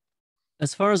presume.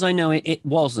 As far as I know, it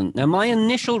wasn't. Now, my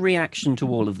initial reaction to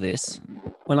all of this,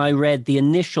 when I read the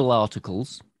initial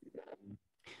articles,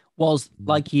 was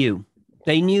like you.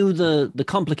 They knew the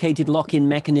complicated lock-in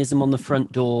mechanism on the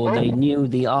front door. They knew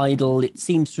the idol. It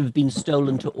seems to have been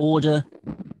stolen to order.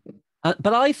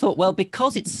 But I thought, well,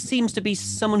 because it seems to be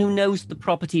someone who knows the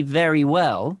property very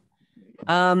well,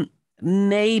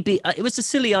 maybe it was a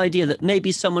silly idea that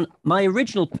maybe my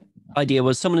original idea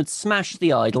was someone had smashed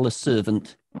the idol, a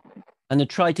servant, and had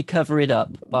tried to cover it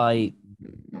up by,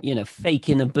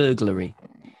 faking a burglary.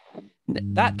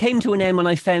 That came to an end when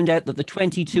I found out that the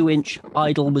 22-inch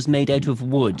idol was made out of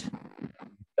wood.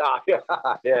 Yeah.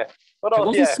 But it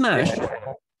wasn't smashed.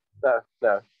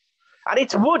 No. And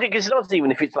it's wood, because it's not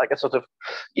even if it's like a sort of,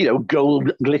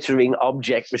 gold glittering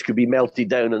object which could be melted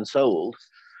down and sold.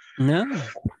 No.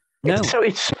 So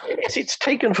it's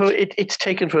taken for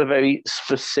a very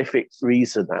specific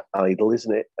reason, that idol,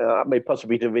 isn't it? Maybe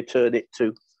possibly to return it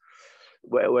to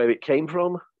where it came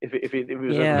from, if it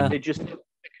was a religious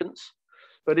significance.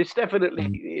 But it's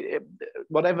definitely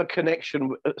whatever connection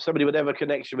somebody with whatever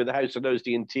connection with the house and knows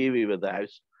the interior of the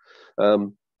house.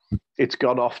 It's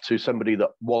gone off to somebody that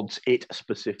wants it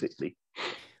specifically.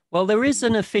 Well, there is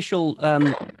an official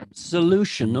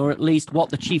solution, or at least what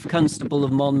the Chief Constable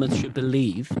of Monmouth should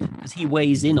believe, as he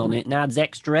weighs in on it and adds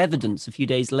extra evidence a few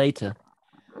days later.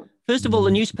 First of all,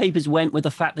 the newspapers went with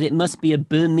the fact that it must be a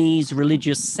Burmese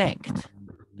religious sect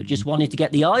that just wanted to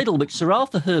get the idol, which Sir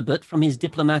Arthur Herbert, from his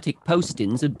diplomatic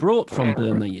postings, had brought from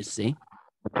Burma, you see.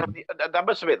 That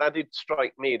must admit, that did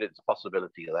strike me that it's a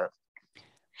possibility of that.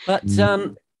 But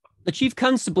the Chief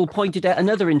Constable pointed out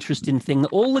another interesting thing, that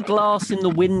all the glass in the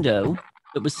window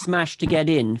that was smashed to get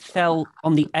in fell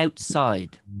on the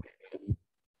outside.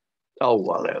 Oh,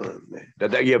 well,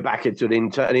 you're back into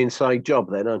an inside job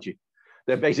then, aren't you?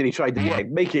 They're basically trying to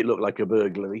make it look like a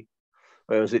burglary,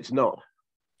 whereas it's not.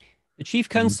 The Chief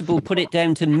Constable put it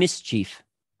down to mischief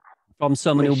from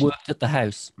someone who worked at the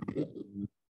house.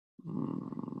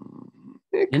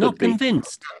 You're not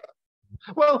convinced?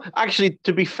 Well, actually,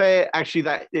 to be fair,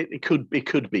 that it could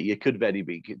very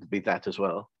be that as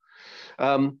well.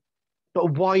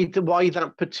 But why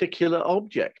that particular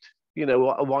object?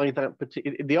 Why that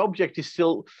particular? The object is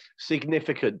still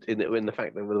significant in the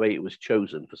fact that the way it was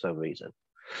chosen for some reason.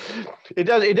 It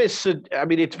is. I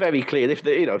mean, it's very clear. If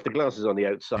the glass is on the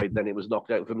outside, then it was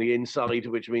knocked out from the inside,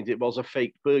 which means it was a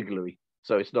fake burglary.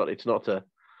 So it's not a.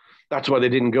 That's why they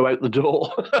didn't go out the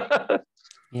door.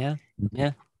 Yeah.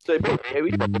 So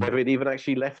we never even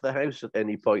actually left the house at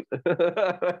any point.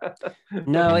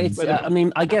 No, it's. I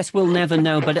mean, I guess we'll never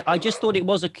know. But I just thought it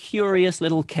was a curious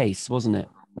little case, wasn't it?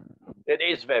 It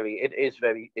is very.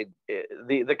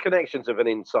 The connections of an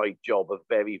inside job are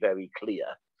very, very clear.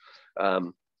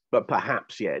 But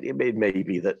perhaps, it may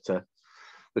be that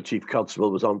the Chief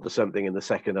Constable was onto something in the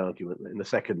second argument, in the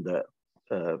second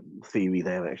theory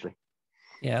there, actually.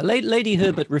 Yeah, Lady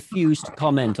Herbert refused to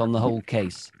comment on the whole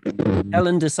case.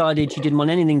 Ellen decided she didn't want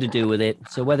anything to do with it.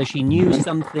 So whether she knew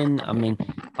something, I mean,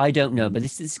 I don't know. But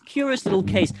this is a curious little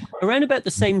case. Around about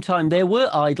the same time, there were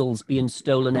idols being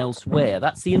stolen elsewhere.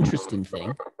 That's the interesting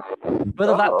thing.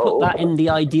 Whether that put that in the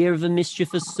idea of a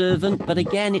mischievous servant, but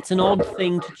again, it's an odd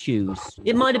thing to choose.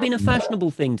 It might have been a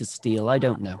fashionable thing to steal. I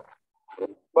don't know.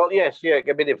 Well, yes, yeah.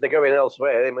 I mean, if they're going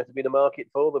elsewhere, there must have been a market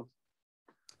for them.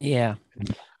 Yeah.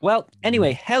 Well,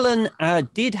 anyway, Helen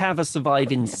did have a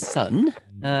surviving son,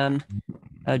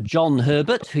 John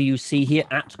Herbert, who you see here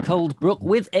at Coldbrook,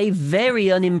 with a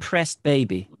very unimpressed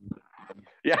baby.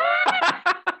 Yeah.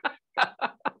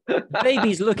 The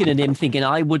baby's looking at him thinking,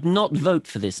 I would not vote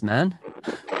for this man.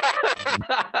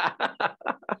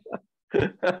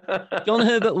 John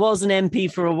Herbert was an MP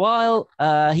for a while.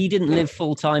 He didn't live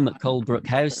full-time at Coldbrook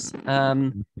House.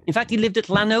 In fact, he lived at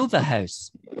Llanover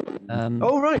House.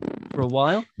 Right. For a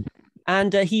while.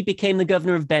 And he became the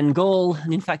governor of Bengal.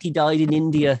 And in fact, he died in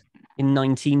India in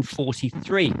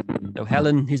 1943. So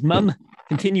Helen, his mum,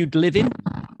 continued living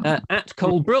at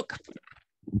Coldbrook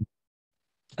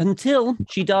until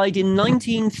she died in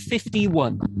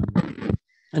 1951.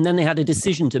 And then they had a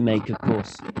decision to make, of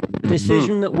course. A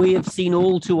decision that we have seen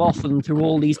all too often through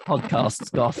all these podcasts,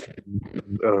 Goff.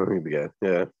 Oh, here we go.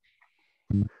 Yeah.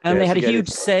 And they had a huge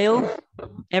sale.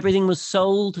 Everything was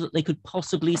sold that they could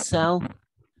possibly sell.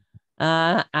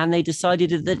 And they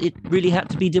decided that it really had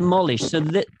to be demolished. So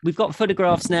that we've got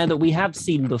photographs now that we have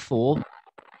seen before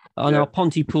on our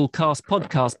Pontypool Cast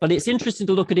podcast. But it's interesting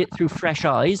to look at it through fresh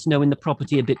eyes, knowing the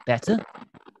property a bit better.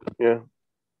 Yeah.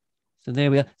 So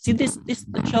there we are. See, this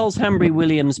Charles Hanbury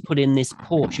Williams put in this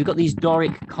porch. You've got these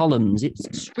Doric columns. It's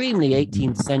extremely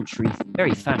 18th century,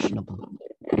 very fashionable.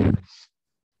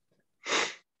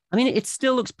 I mean, it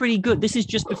still looks pretty good. This is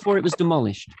just before it was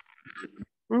demolished.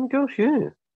 Oh, gosh, yeah.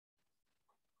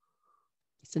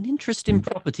 It's an interesting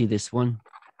property, this one.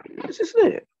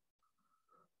 Isn't it?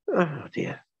 Oh,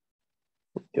 dear.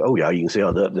 Oh, yeah, you can see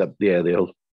the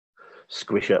old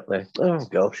squish up there. Oh,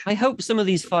 gosh. I hope some of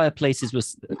these fireplaces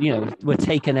were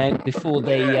taken out before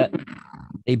they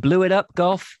blew it up,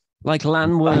 Goff. Like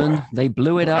Lanwern, they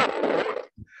blew it up.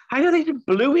 I know they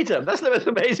blew it up. That's the most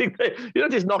amazing thing. You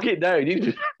don't just knock it down. You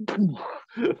just...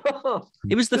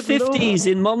 It was the 50s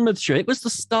in Monmouthshire. It was the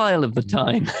style of the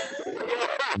time.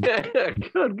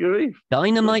 Good grief.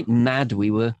 Dynamite mad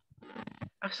we were.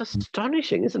 That's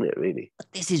astonishing, isn't it, really?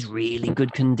 But this is really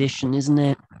good condition, isn't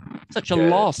it? Such a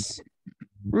loss.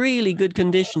 Really good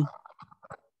condition.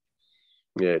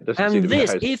 Yeah, it doesn't and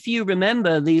this, if you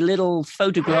remember the little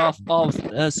photograph of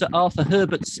Sir Arthur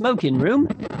Herbert's smoking room.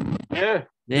 Yeah.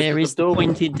 There is the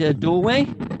pointed doorway.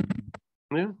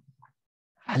 Yeah.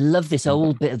 I love this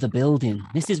old bit of the building.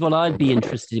 This is what I'd be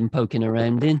interested in poking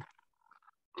around in.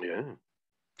 Yeah.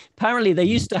 Apparently, they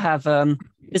used to have,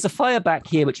 there's a fire back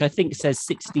here, which I think says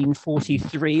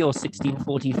 1643 or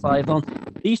 1645 on.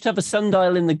 They used to have a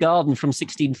sundial in the garden from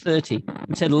 1630,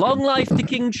 which said, "Long life to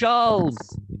King Charles."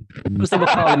 Because they were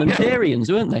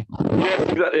parliamentarians, weren't they? Yeah,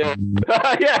 exactly.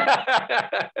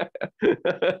 Yeah.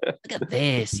 Look at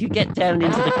this. You get down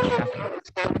into the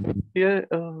cabin. Yeah.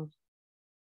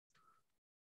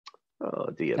 Oh,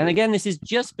 dear. And again, this is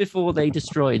just before they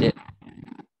destroyed it.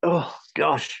 Oh,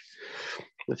 gosh.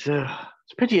 It's a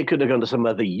pity it could have gone to some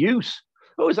other use.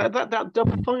 Oh, is that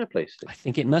double fireplace thing? I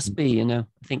think it must be, I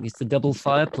think it's the double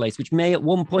fireplace, which may at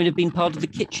one point have been part of the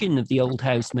kitchen of the old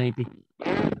house, maybe.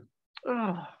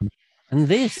 Oh. And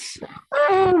this.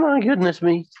 Oh, my goodness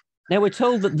me. Now, we're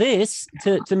told that this,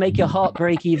 to make your heart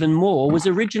break even more, was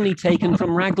originally taken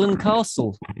from Raglan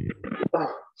Castle.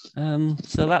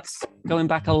 So that's going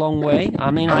back a long way.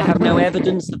 I mean, I have no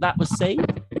evidence that was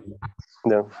saved.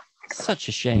 No. Such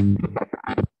a shame.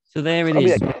 So there it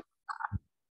is.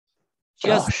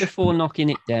 Just before knocking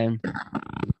it down.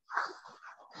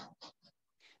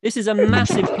 This is a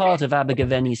massive part of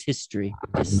Abergavenny's history.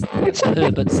 It's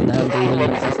Herbert's and Hanbury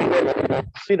Williams.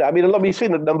 We've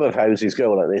seen a number of houses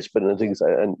go like this, but things,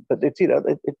 but it's,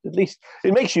 at least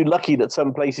it makes you lucky that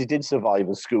some places did survive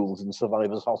as schools and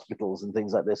survive as hospitals and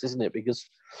things like this, isn't it? Because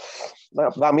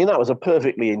that was a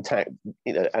perfectly intact,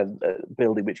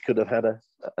 building which could have had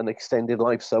an extended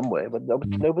life somewhere, but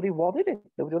nobody wanted it.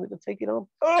 Nobody wanted to take it on.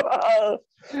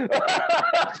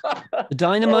 The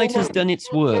dynamite has done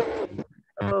its work.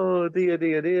 Oh, dear.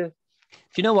 Do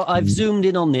you know what? I've zoomed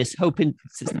in on this, hoping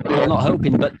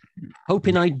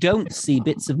I don't see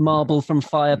bits of marble from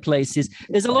fireplaces.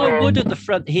 There's a lot of wood at the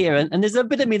front here, and there's a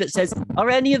bit of me that says,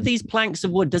 are any of these planks of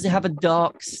wood, does it have a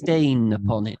dark stain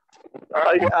upon it?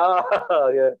 Yeah.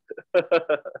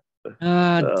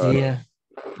 Oh, dear.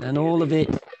 And all of it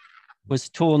was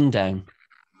torn down.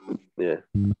 Yeah.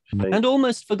 And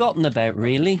almost forgotten about,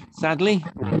 really, sadly.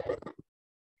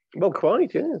 Well,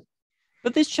 quite, yeah.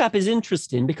 But this chap is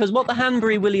interesting because what the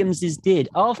Hanbury Williamses did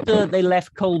after they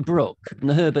left Coldbrook and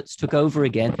the Herberts took over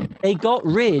again, they got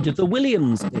rid of the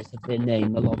Williams bit of their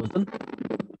name, a lot of them.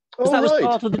 Because that was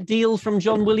part of the deal from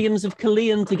John Williams of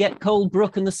Killeen to get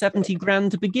Coldbrook and the 70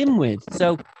 grand to begin with.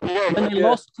 So when they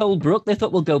lost Coldbrook, they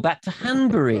thought, we'll go back to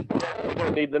Hanbury.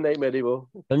 Don't need the name anymore.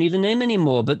 Don't need the name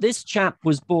anymore. But this chap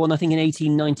was born, I think, in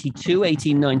 1892,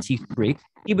 1893.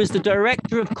 He was the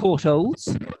director of Courtholes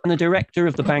and the director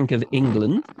of the Bank of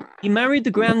England. He married the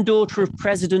granddaughter of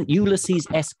President Ulysses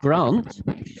S. Grant,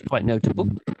 which is quite notable.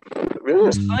 He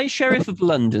was High Sheriff of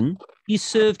London. He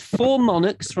served 4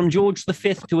 monarchs from George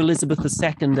V to Elizabeth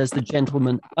II as the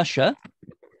gentleman usher.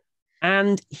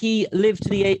 And he lived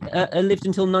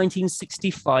until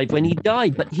 1965 when he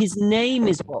died. But his name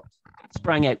is what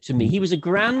sprang out to me. He was a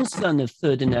grandson of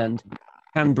Ferdinand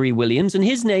Hanbury Williams, and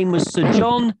his name was Sir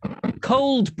John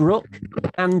Coldbrook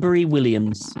Hanbury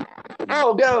Williams.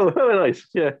 Oh, go! Very nice.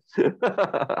 Yeah.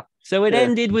 So it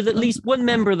ended with at least one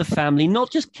member of the family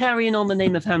not just carrying on the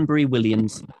name of Hanbury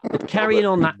Williams, but carrying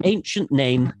on that ancient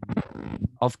name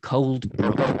of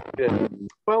Coldbrook. Yeah.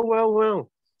 Well.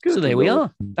 Good. So there we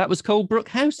are. That was Coldbrook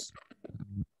House.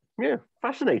 Yeah,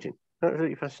 fascinating.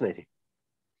 Absolutely fascinating.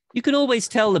 You can always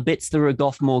tell the bits that are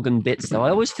Gough Morgan bits, though. I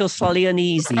always feel slightly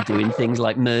uneasy doing things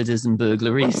like murders and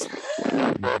burglaries.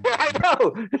 I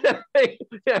know.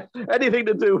 Yeah, anything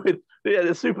to do with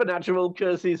the supernatural,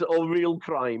 curses, or real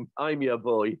crime. I'm your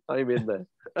boy. I'm in there.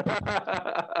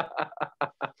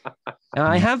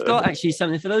 I have got actually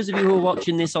something for those of you who are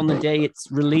watching this on the day it's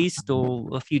released or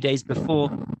a few days before.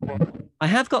 I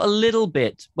have got a little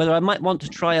bit, whether I might want to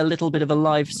try a little bit of a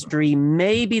live stream,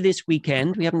 maybe this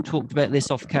weekend. We haven't talked about this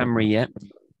off camera yet,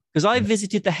 because I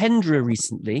visited the Hendra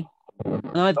recently,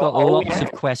 and I've got lots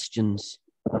of questions.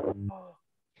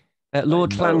 Lord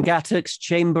Llangattock's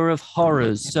Chamber of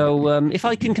Horrors. So if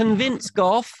I can convince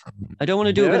Gough, I don't want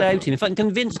to do it without him. If I can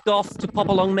convince Gough to pop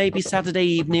along maybe Saturday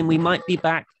evening, we might be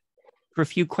back for a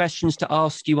few questions to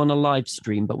ask you on a live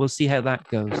stream, but we'll see how that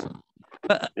goes.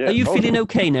 But are you feeling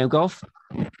okay now, Gough?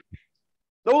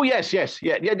 Oh yes. Just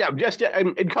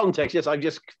in context, yes.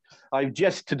 I've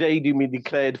just today been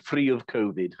declared free of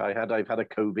COVID. I've had a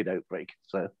COVID outbreak.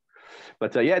 So,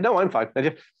 but no, I'm fine. I'm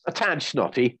just a tad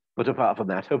snotty, but apart from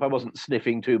that, hope I wasn't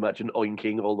sniffing too much and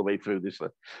oinking all the way through this.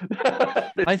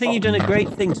 I think you've done a great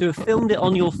thing to have filmed it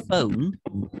on your phone,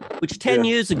 which 10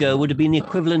 years ago would have been the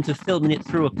equivalent of filming it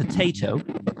through a potato.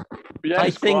 Yes,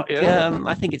 I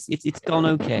think it's gone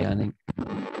okay. I think.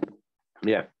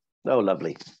 Yeah. Oh,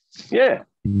 lovely. Yeah.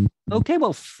 Okay.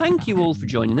 Well, thank you all for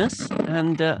joining us,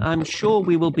 and I'm sure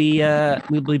we'll be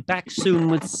back soon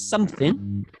with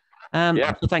something.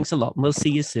 So thanks a lot, and we'll see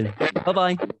you soon.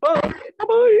 Bye-bye. Bye.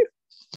 Bye.